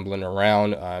him scrambling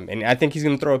around, and I think he's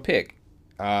going to throw a pick.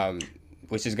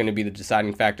 Which is going to be the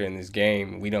deciding factor in this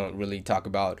game. We haven't really talked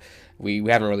about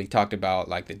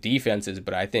like the defenses,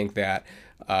 but I think that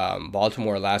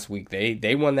Baltimore last week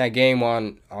they won that game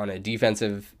on a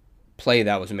defensive play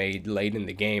that was made late in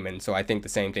the game, and so I think the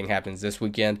same thing happens this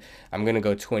weekend. I'm going to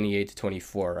go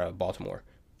 28-24 Baltimore.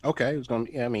 Okay, it's going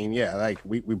to. I mean, yeah, like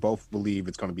we both believe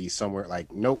it's going to be somewhere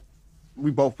like nope. We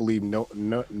both believe no,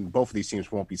 both of these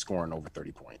teams won't be scoring over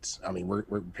 30 points. I mean,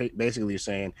 we're basically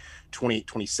saying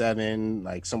 28-27,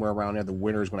 like somewhere around there. The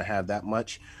winner is going to have that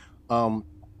much. Um,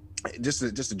 just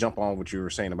to jump on what you were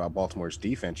saying about Baltimore's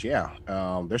defense, yeah,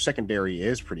 their secondary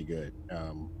is pretty good.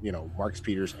 Marcus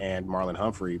Peters and Marlon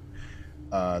Humphrey.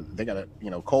 They got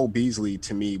Cole Beasley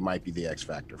to me might be the X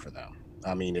factor for them.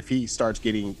 I mean, if he starts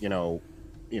getting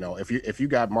if you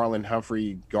got Marlon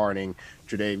Humphrey guarding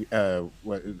today,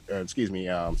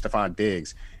 Stephon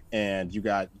Diggs, and you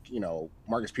got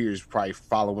Marcus Peters probably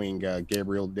following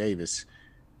Gabriel Davis,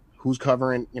 who's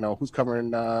covering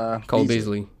Cole Beasley?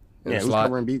 Beasley in Yeah, the who's slot.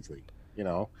 covering Beasley? You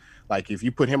know, like if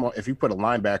you put a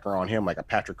linebacker on him like a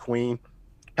Patrick Queen.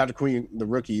 Patrick Queen, the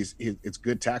rookie, it's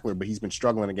good tackler, but he's been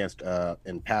struggling against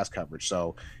in pass coverage.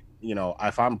 So,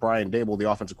 if I'm Brian Dable,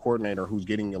 the offensive coordinator, who's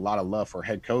getting a lot of love for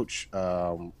head coach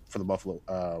for the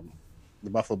Buffalo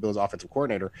Bills offensive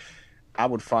coordinator, I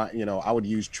would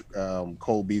use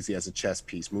Cole Beasley as a chess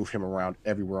piece, move him around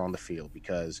everywhere on the field,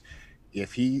 because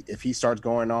if he starts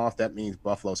going off, that means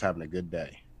Buffalo's having a good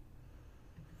day.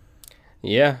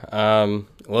 Yeah,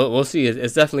 we'll see.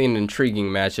 It's definitely an intriguing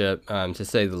matchup, to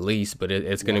say the least. But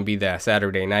it's going to be that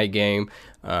Saturday night game,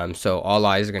 so all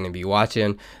eyes are going to be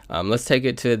watching. Let's take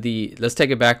it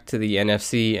back to the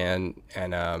NFC and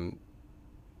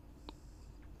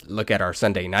look at our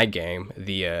Sunday night game,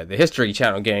 the History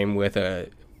Channel game with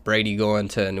Brady going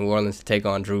to New Orleans to take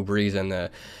on Drew Brees and the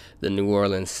New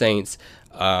Orleans Saints.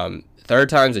 Third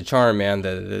time's a charm, man.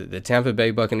 The Tampa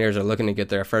Bay Buccaneers are looking to get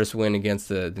their first win against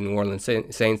the New Orleans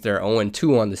Saints. They're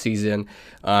 0-2 on the season.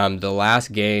 The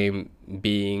last game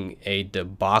being a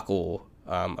debacle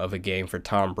of a game for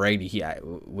Tom Brady.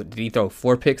 Did he throw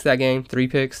 4 picks that game? 3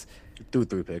 picks? Threw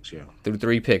 3 picks, yeah. Threw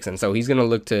 3 picks, and so he's going to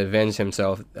look to avenge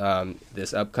himself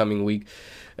this upcoming week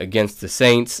against the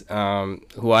Saints,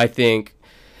 who I think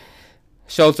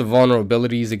showed some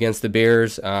vulnerabilities against the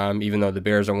Bears, even though the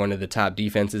Bears are one of the top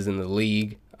defenses in the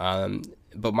league.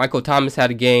 But Michael Thomas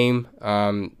had a game,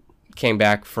 came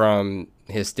back from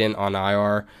his stint on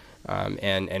IR,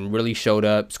 and really showed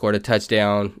up, scored a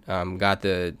touchdown, got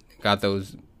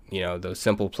those those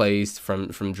simple plays from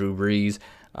Drew Brees.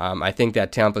 I think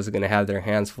that Tampa's going to have their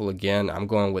hands full again. I'm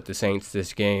going with the Saints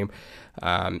this game,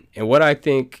 and what I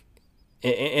think.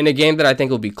 In a game that I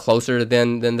think will be closer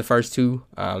than the first two,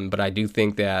 but I do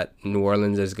think that New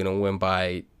Orleans is going to win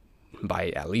by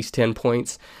at least 10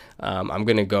 points. I'm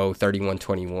going to go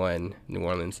 31-21 New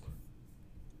Orleans.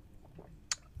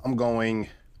 I'm going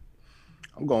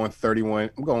 31.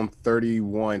 I'm going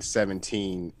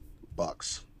 31-17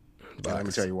 Bucks. Let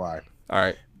me tell you why. All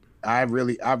right.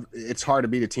 It's hard to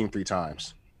beat a team 3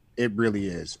 times. It really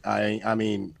is. I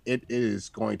mean, it is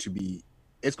going to be.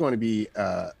 It's going to be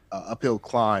a uphill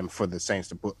climb for the Saints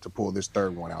to pull this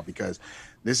third one out, because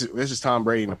this is Tom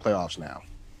Brady in the playoffs now.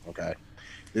 Okay,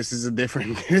 this is a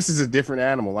different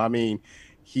animal. I mean,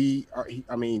 he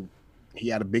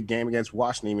had a big game against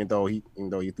Washington, even though he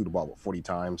threw the ball 40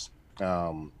 times,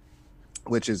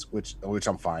 which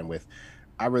I'm fine with.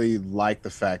 I really like the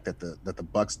fact that the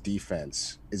Bucks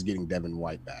defense is getting Devin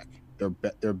White back,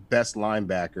 their best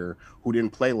linebacker, who didn't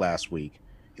play last week.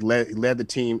 He led the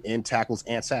team in tackles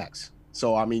and sacks.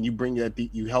 So I mean, you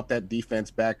help that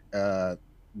defense back that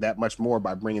much more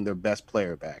by bringing their best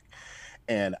player back.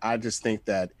 And I just think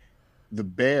that the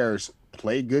Bears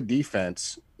play good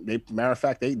defense. Matter of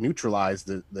fact, they neutralized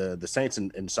the Saints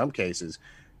in some cases.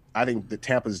 I think the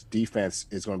Tampa's defense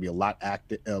is going to be a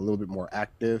little bit more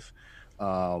active.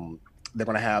 They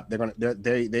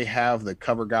have the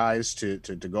cover guys to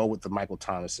go with the Michael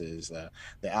Thomases,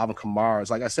 the Alvin Kamara's.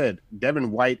 Like I said,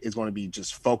 Devin White is going to be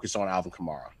just focused on Alvin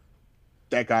Kamara.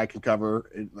 That guy can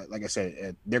cover. Like I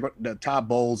said, the Todd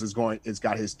Bowles has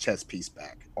got his chess piece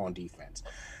back on defense,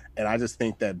 and I just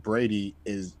think that Brady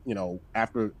is,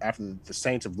 after the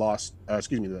Saints have lost,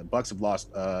 the Bucks have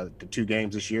lost the 2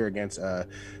 games this year against the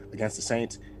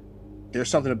Saints. There's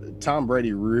something. Tom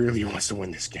Brady really wants to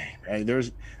win this game, right?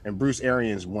 And Bruce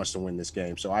Arians wants to win this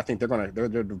game. So I think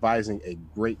they're devising a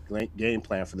great game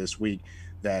plan for this week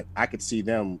that I could see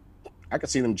them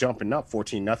jumping up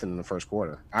 14-0 in the first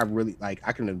quarter. I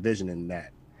can envision in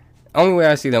that. Only way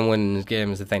I see them winning this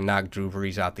game is if they knock Drew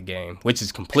Brees out the game, which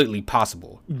is completely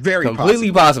possible.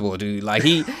 Completely possible, dude. Like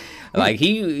he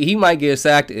might get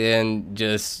sacked and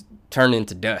just turn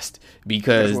into dust,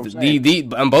 because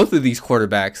both of these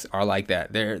quarterbacks are like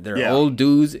that. They're old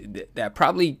dudes that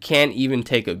probably can't even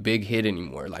take a big hit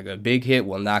anymore. Like, a big hit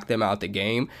will knock them out the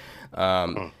game.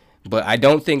 But I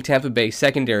don't think Tampa Bay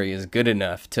secondary is good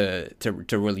enough to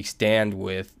really stand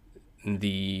with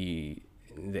the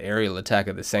aerial attack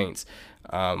of the Saints.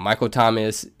 Michael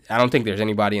Thomas, I don't think there's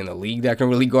anybody in the league that can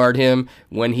really guard him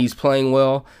when he's playing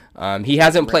well. He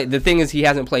hasn't played. The thing is, he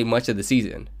hasn't played much of the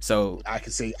season. So I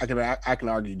can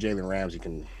argue Jalen Ramsey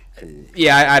can.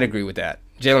 Yeah, I'd agree with that.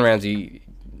 Jalen Ramsey,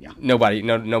 nobody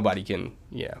can.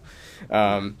 Yeah,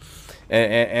 but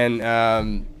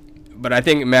I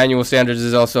think Emmanuel Sanders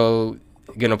is also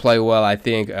gonna play well. I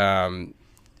think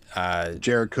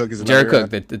Jared Cook is Jared another.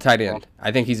 Cook, the tight end.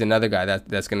 I think he's another guy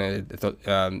that's gonna.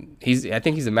 I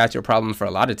think he's a matchup problem for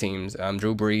a lot of teams.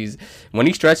 Drew Brees, when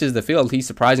he stretches the field, he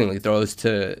surprisingly throws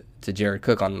to Jared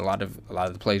Cook on a lot of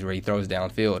the plays where he throws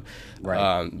downfield.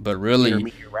 Right. But really,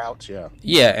 Intermediate routes, yeah.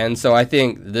 yeah. And so I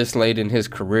think this late in his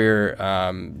career,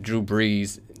 Drew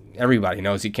Brees, everybody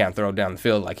knows he can't throw down the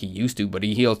field like he used to, but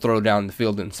he'll throw down the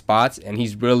field in spots, and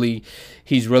he's really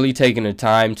taking the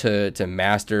time to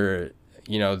master,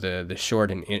 the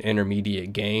short and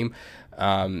intermediate game.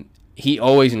 He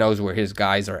always knows where his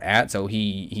guys are at, so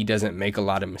he doesn't make a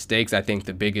lot of mistakes. I think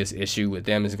the biggest issue with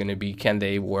them is going to be, can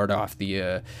they ward off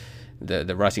the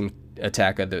rushing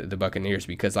attack of the Buccaneers?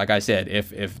 Because like I said,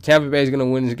 if Tampa Bay is going to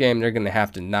win this game, they're going to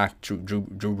have to knock Drew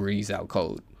Brees out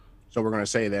cold. So we're going to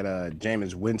say that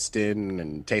Jameis Winston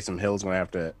and Taysom Hill is going to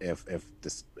have to, if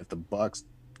the Bucs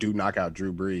do knock out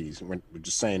Drew Brees, we're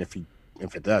just saying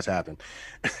if it does happen,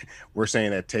 we're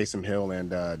saying that Taysom Hill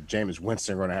and Jameis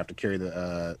Winston are going to have to carry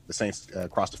the Saints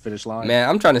across the finish line. Man,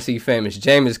 I'm trying to see famous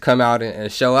Jameis come out and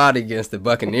show out against the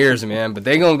Buccaneers, man. But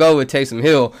they're going to go with Taysom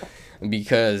Hill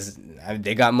because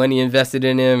they got money invested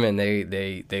in him, and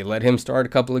they let him start a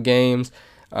couple of games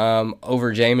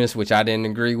over Jameis, which I didn't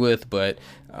agree with. But,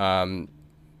 that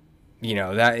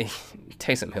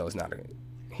Taysom Hill is not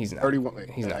he's not 31.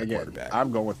 He's not again, a quarterback.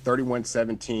 I'm going with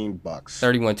 31-17 Bucs.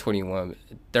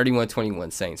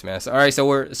 31-21 Saints, man. So, all right, so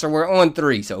we're on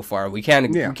 3 so far. We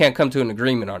can't come to an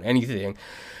agreement on anything.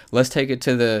 Let's take it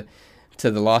to the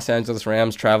Los Angeles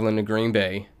Rams traveling to Green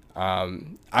Bay.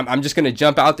 I'm just gonna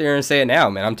jump out there and say it now,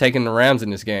 man. I'm taking the Rams in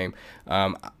this game.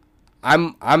 I'm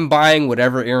buying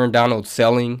whatever Aaron Donald's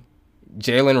selling.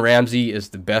 Jalen Ramsey is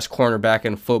the best cornerback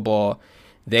in football.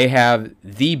 They have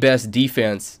the best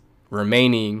defense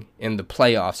remaining in the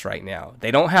playoffs right now. They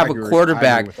don't have a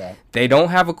quarterback. They don't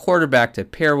have a quarterback to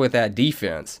pair with that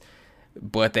defense,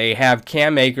 but they have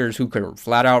Cam Akers who can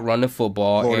flat out run the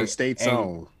football. Florida State's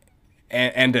own.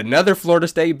 And another Florida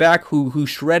State back who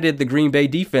shredded the Green Bay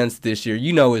defense this year.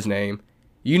 You know his name.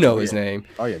 His name.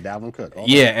 Oh yeah, Dalvin Cook.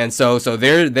 And so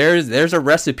there's a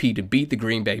recipe to beat the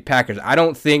Green Bay Packers. I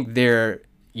don't think they're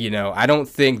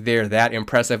that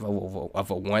impressive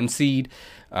of a 1 seed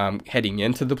heading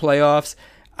into the playoffs.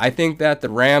 I think that the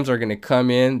Rams are going to come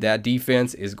in. That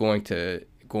defense is going to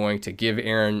give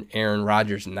Aaron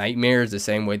Rodgers nightmares the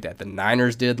same way that the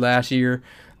Niners did last year.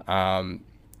 And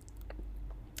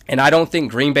I don't think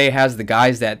Green Bay has the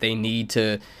guys that they need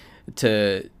to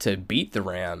beat the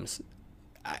Rams.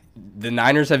 The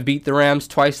Niners have beat the Rams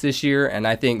twice this year, and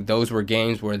I think those were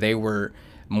games where they were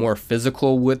more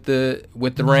physical with the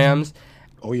Rams.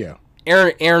 Oh yeah.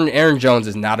 Aaron Jones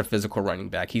is not a physical running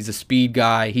back. He's a speed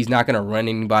guy. He's not going to run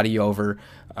anybody over.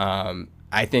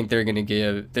 I think they're going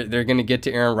to get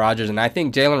to Aaron Rodgers, and I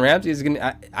think Jalen Ramsey is going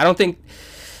to. I don't think.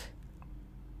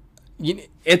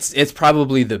 It's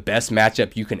probably the best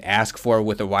matchup you can ask for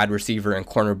with a wide receiver and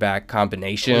cornerback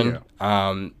combination.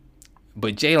 Oh, yeah.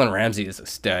 But Jalen Ramsey is a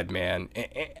stud, man,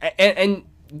 and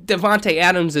Devontae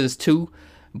Adams is too,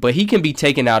 but he can be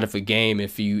taken out of a game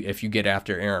if you get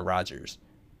after Aaron Rodgers,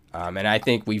 and I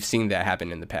think we've seen that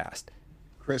happen in the past.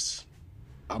 Chris,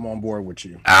 I'm on board with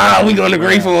you. We're gonna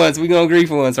agree for once.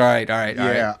 All right.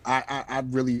 Yeah, I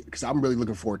really, because I'm really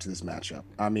looking forward to this matchup.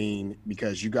 I mean,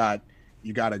 because you got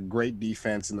a great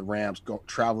defense in the Rams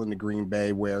traveling to Green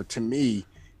Bay, where to me,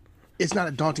 it's not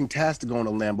a daunting task to go into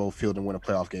Lambeau Field and win a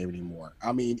playoff game anymore.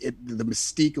 I mean, the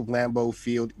mystique of Lambeau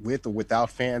Field with or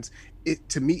without fans, it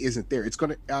to me isn't there. It's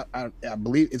gonna, I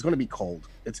believe, it's gonna be cold.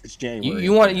 It's January.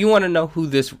 You want to know who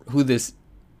this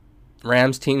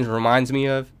Rams team reminds me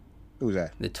of? Who's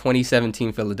that? The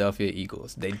 2017 Philadelphia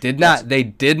Eagles. They did not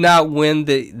win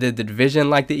the division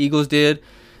like the Eagles did.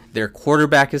 Their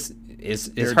quarterback is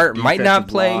hurt, might not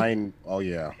play. Line,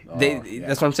 yeah.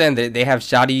 That's what I'm saying. They have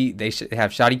shoddy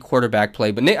quarterback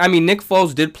play. But Nick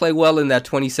Foles did play well in that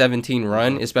 2017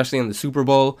 run, especially in the Super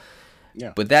Bowl.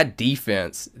 Yeah. But that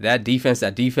defensive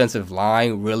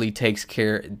line really takes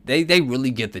care. They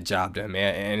really get the job done,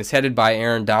 man. And it's headed by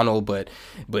Aaron Donald, but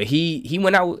he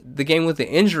went out the game with an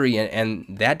injury, and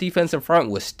that defensive front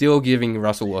was still giving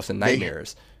Russell Wilson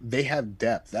nightmares. They have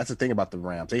depth. That's the thing about the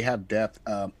Rams. They have depth,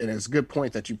 and it's a good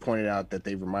point that you pointed out that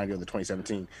they remind you of the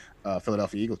 2017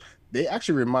 Philadelphia Eagles. They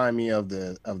actually remind me of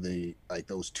the like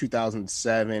those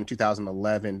 2007,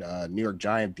 2011 New York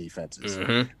Giant defenses.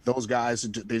 Mm-hmm.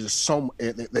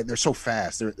 They're so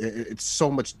fast. It's so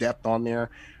much depth on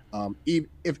there.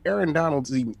 If Aaron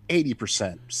Donald's even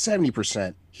 80%,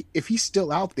 70%, if he's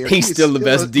still out there, he's still the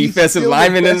best defensive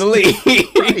lineman in the league.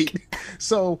 Right.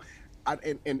 So,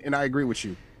 and I agree with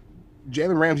you.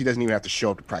 Jalen Ramsey doesn't even have to show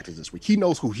up to practice this week. He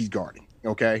knows who he's guarding.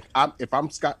 Okay, if I'm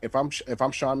Sean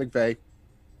McVay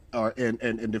or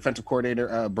and defensive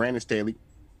coordinator Brandon Staley,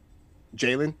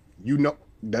 Jalen,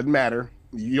 doesn't matter.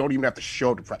 You don't even have to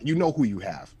show the practice. You know who you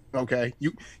have. Okay,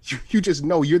 you just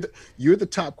know you're the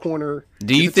top corner.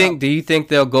 Do You're you the top. think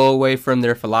they'll go away from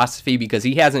their philosophy because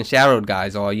he hasn't shadowed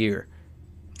guys all year?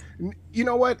 You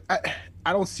know what?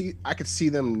 I don't see. I could see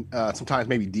them sometimes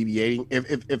maybe deviating.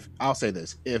 If I'll say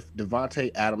this, if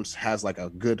Devonte Adams has like a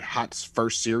good hot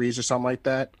first series or something like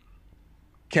that,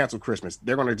 cancel Christmas.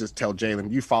 They're gonna just tell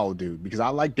Jalen, you follow dude, because I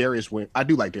like Darius Williams. I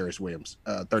do like Darius Williams.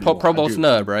 31. Pro I Bowl do.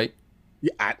 snub, right?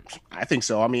 Yeah, I think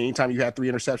so. I mean, anytime you had 3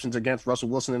 interceptions against Russell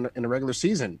Wilson in the regular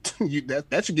season,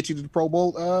 that should get you to the Pro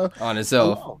Bowl On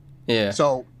itself. alone. Yeah.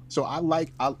 So I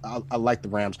like the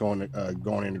Rams going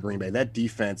into Green Bay. That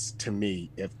defense, to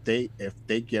me, if they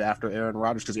get after Aaron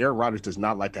Rodgers, because Aaron Rodgers does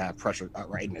not like to have pressure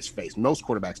right in his face. Most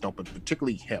quarterbacks don't, but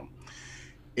particularly him.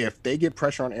 If they get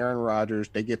pressure on Aaron Rodgers,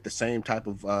 they get the same type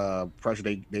of pressure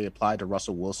they applied to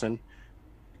Russell Wilson.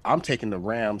 I'm taking the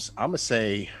Rams. I'm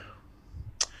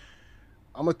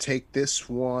gonna take this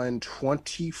one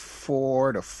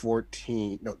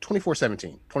 24-14. No,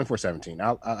 24-17.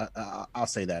 24-17. I'll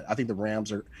say that. I think the Rams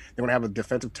they're gonna have a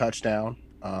defensive touchdown,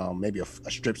 maybe a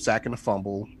strip sack and a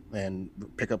fumble, and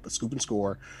pick up a scoop and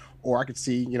score. Or I could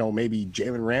see, maybe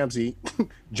Jalen Ramsey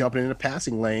jumping in the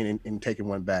passing lane and taking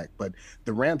one back. But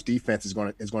the Rams defense is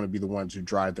gonna be the one to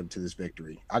drive them to this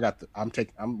victory. I'm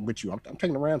with you. I'm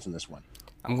taking the Rams in this one.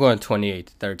 I'm going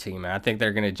 28-13, man. I think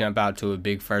they're going to jump out to a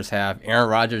big first half. Aaron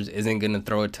Rodgers isn't going to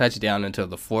throw a touchdown until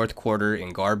the fourth quarter in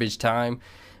garbage time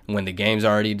when the game's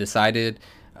already decided.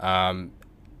 They're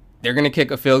going to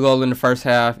kick a field goal in the first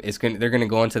half. They're going to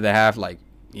go into the half like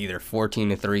either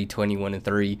 14-3,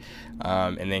 21-3,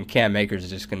 and then Cam Akers is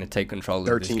just going to take control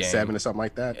of this game. 13-7 or something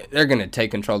like that. They're going to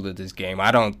take control of this game.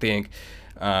 I don't think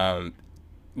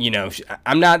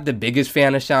I'm not the biggest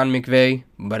fan of Sean McVay,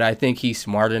 but I think he's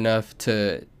smart enough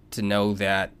to know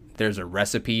that there's a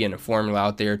recipe and a formula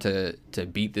out there to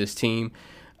beat this team.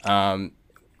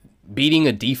 Beating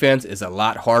a defense is a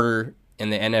lot harder in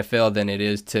the NFL than it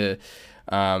is to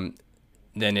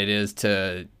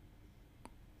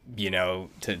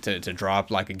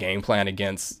drop like a game plan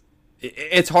against.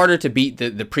 It's harder to beat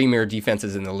the premier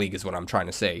defenses in the league is what I'm trying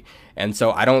to say. And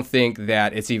so I don't think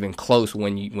that it's even close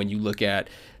when you look at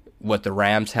what the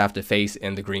Rams have to face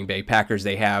in the Green Bay Packers.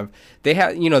 Hire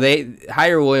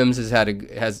Williams has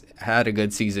had a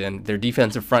good season. Their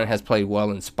defensive front has played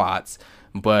well in spots,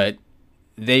 but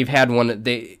they've had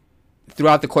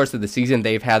throughout the course of the season,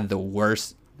 they've had the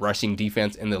worst rushing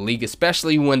defense in the league,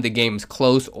 especially when the game's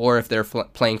close or if they're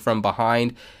playing from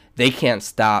behind. They can't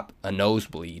stop a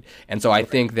nosebleed, and so I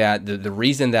think that the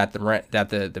reason that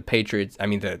the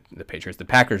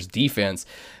Packers defense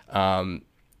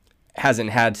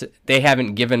they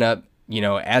haven't given up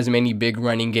as many big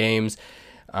running games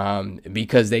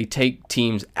because they take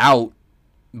teams out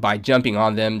by jumping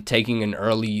on them, taking an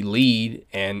early lead,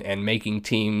 and making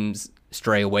teams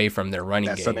stray away from their running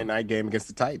game. That Sunday night game against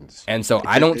the Titans. And so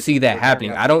I don't see that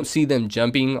happening. I don't see them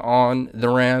jumping on the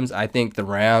Rams. I think the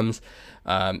Rams.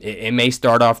 It may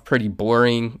start off pretty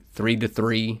boring,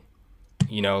 3-3,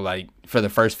 like for the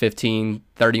first 15,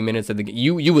 30 minutes of the game.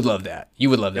 You would love that. You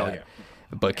would love that. Oh, yeah.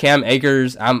 But Cam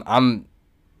Akers, I'm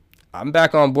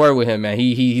back on board with him, man.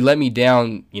 He let me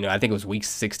down, I think it was week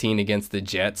 16 against the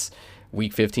Jets,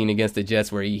 week 15 against the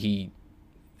Jets where I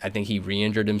think he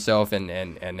re-injured himself and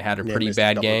had a pretty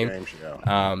bad game.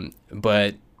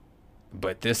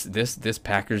 But this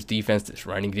Packers defense, this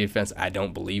running defense, I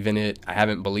don't believe in it. I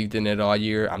haven't believed in it all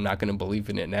year. I'm not going to believe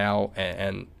in it now.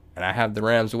 And I have the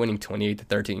Rams winning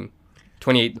 28-13.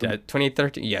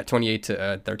 28-13? Yeah,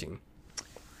 28-13.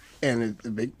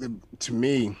 And to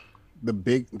me,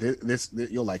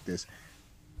 you'll like this.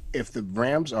 If the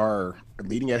Rams are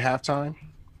leading at halftime,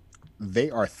 they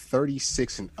are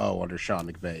 36-0 under Sean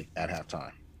McVay at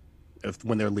halftime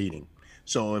when they're leading.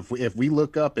 So if we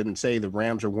look up and say the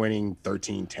Rams are winning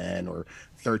 13-10 or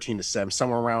 13-7,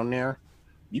 somewhere around there,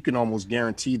 you can almost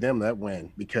guarantee them that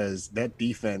win because that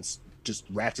defense just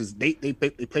ratchets. They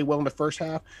play well in the first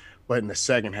half, but in the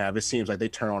second half, it seems like they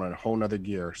turn on a whole nother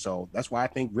gear. So that's why I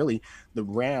think really the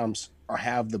Rams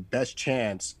have the best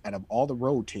chance out of all the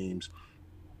road teams.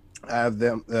 They have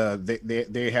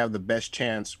the best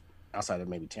chance outside of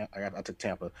maybe Tampa. I took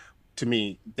Tampa. To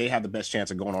me, they have the best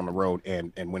chance of going on the road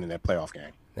and winning that playoff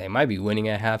game. They might be winning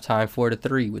at halftime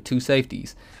 4-3 with 2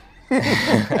 safeties.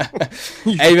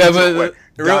 Hey, man,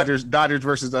 Dodgers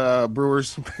versus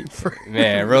Brewers.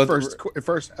 Man,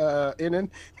 first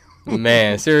inning.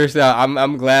 Man, seriously,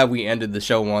 I'm glad we ended the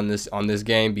show on this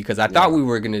game because Yeah. I thought we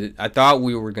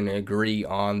were gonna agree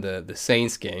on the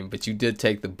Saints game, but you did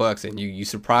take the Bucks and you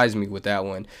surprised me with that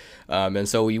one, and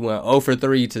so we went 0 for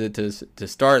 3 to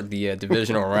start the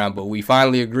divisional round, but we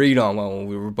finally agreed on one.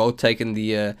 We were both taking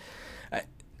the.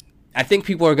 I think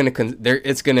people are gonna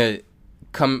it's gonna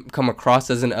come across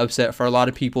as an upset for a lot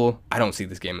of people. I don't see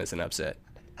this game as an upset.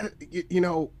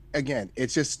 Again,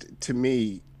 it's just to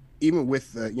me, even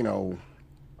with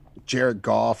Jared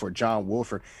Goff or John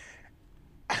Wolford,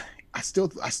 I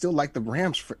still like the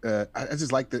Rams. I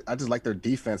just like their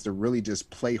defense to really just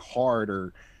play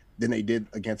harder than they did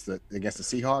against the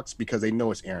Seahawks because they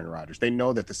know it's Aaron Rodgers. They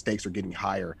know that the stakes are getting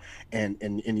higher, and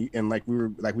like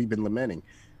we've been lamenting.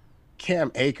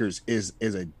 Cam Akers is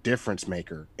a difference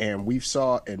maker, and we've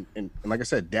saw and like I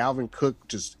said, Dalvin Cook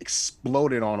just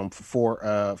exploded on him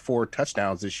for four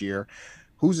touchdowns this year.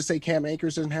 Who's to say Cam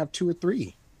Akers doesn't have two or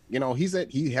three? He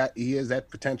has that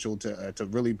potential to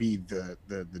really be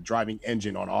the driving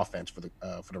engine on offense for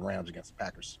the Rams against the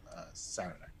Packers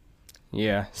Saturday.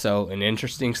 Yeah, so an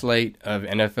interesting slate of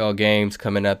NFL games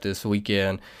coming up this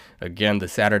weekend. Again, the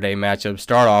Saturday matchup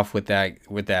start off with that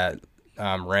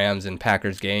Rams and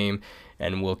Packers game,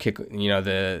 and we'll kick.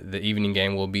 The evening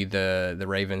game will be the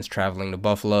Ravens traveling to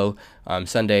Buffalo.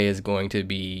 Sunday is going to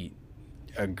be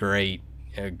a great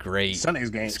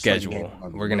schedule.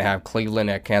 We're gonna have Cleveland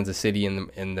at Kansas City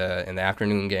in the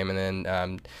afternoon game, and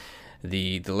then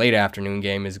the late afternoon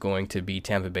game is going to be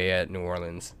Tampa Bay at New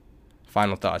Orleans.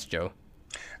 Final thoughts, Joe.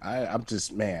 I'm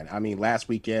just man. I mean, last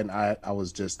weekend I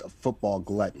was just a football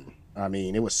glutton. I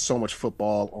mean, it was so much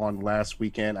football on last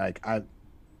weekend. I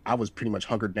was pretty much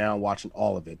hunkered down watching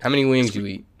all of it. How many wings you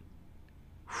eat?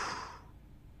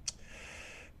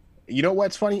 You know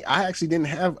what's funny? I actually didn't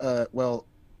have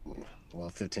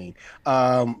 15.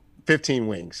 15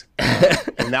 wings.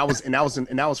 And that was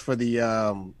for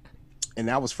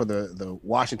the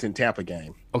Washington Tampa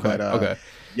game. Okay. Okay.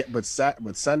 Yeah, but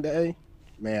Sunday,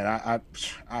 man,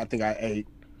 I think I ate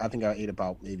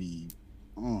about maybe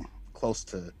close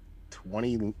to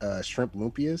 20 shrimp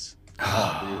lumpias.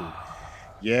 Oh, dude.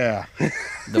 Yeah.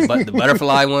 The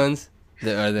butterfly ones,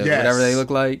 Yes. whatever they look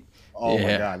like. Oh Yeah.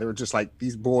 my God, they were just like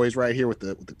these boys right here with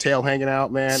the tail hanging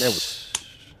out, man. It was.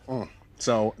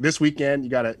 So this weekend, you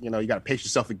gotta pace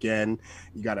yourself again.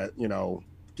 You gotta go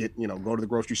to the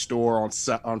grocery store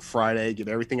on Friday, get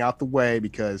everything out the way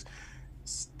because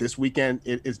this weekend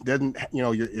it doesn't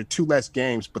you're two less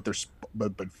games, but there's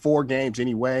but 4 games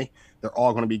anyway. They're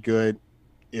all going to be good.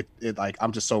 It like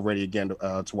I'm just so ready again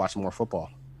to watch more football.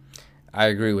 I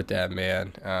agree with that,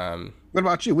 man. What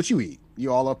about you? What you eat?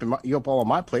 You up all on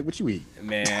my plate? What you eat?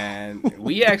 Man,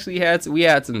 we actually had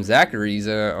some Zachary's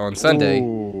on Sunday.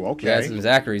 Ooh, We had okay. some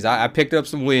Zachary's. I picked up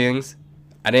some wings.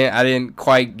 I didn't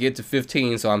quite get to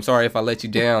 15, so I'm sorry if I let you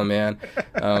down, man.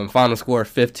 Final score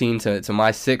 15 to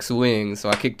my 6 wings, so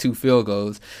I kicked 2 field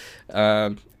goals.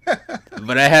 But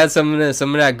I had some of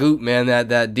that goop, man.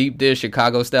 That deep dish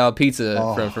Chicago style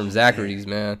pizza from Zachary's,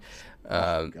 man.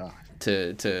 God.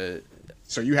 To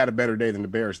So you had a better day than the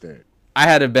Bears did. I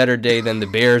had a better day than the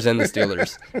Bears and the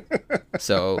Steelers.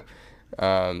 So,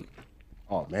 Oh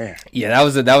man. yeah,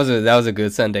 that was a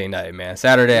good Sunday night, man.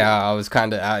 Saturday, I was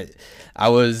kind of I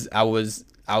was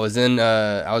in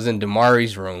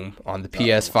Damari's room on the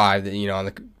PS5, on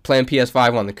the playing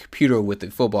PS5 on the computer with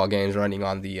the football games running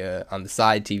on the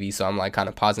side TV. So I'm like kind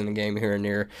of pausing the game here and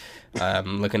there,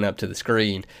 looking up to the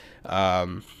screen.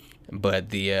 But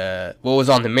the what was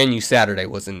on the menu Saturday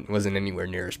wasn't anywhere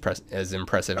near as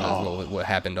impressive as what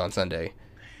happened on Sunday.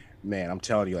 Man, I'm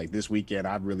telling you, like this weekend,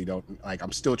 I really don't like.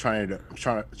 I'm still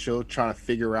still trying to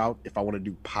figure out if I want to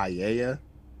do paella.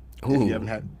 If you Ooh, haven't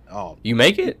had, you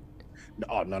make it? no.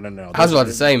 I was about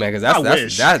to say, man, because I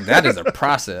wish. that is a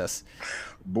process.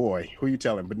 Boy, who you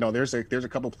telling? But no, there's a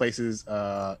couple places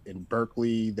in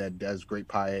Berkeley that does great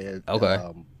paella. Okay.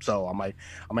 So I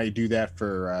might do that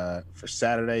for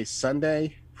Saturday,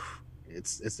 Sunday.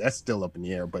 That's still up in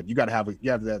the air, but you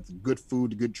have that good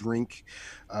food, good drink,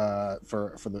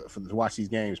 for to watch these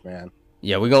games, man.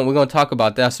 Yeah, we're gonna talk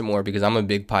about that some more because I'm a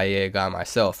big paella guy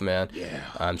myself, man.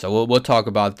 Yeah. So we'll talk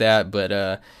about that,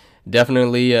 but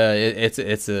definitely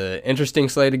it's a interesting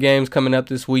slate of games coming up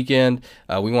this weekend.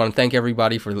 We want to thank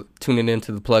everybody for tuning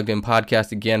into the Plugged In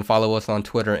podcast again. Follow us on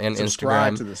Twitter and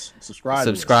Instagram.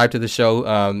 Subscribe to the show.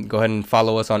 Go ahead and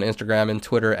follow us on Instagram and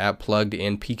Twitter at Plugged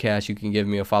In PCast. You can give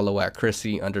me a follow at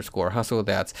Chrissy_Hustle.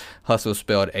 That's Hustle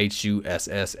spelled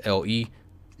HUSSLE.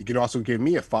 You can also give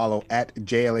me a follow at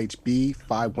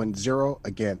JLHB510.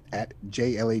 Again, at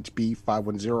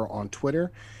JLHB510 on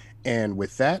Twitter. And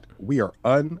with that, we are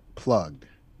unplugged.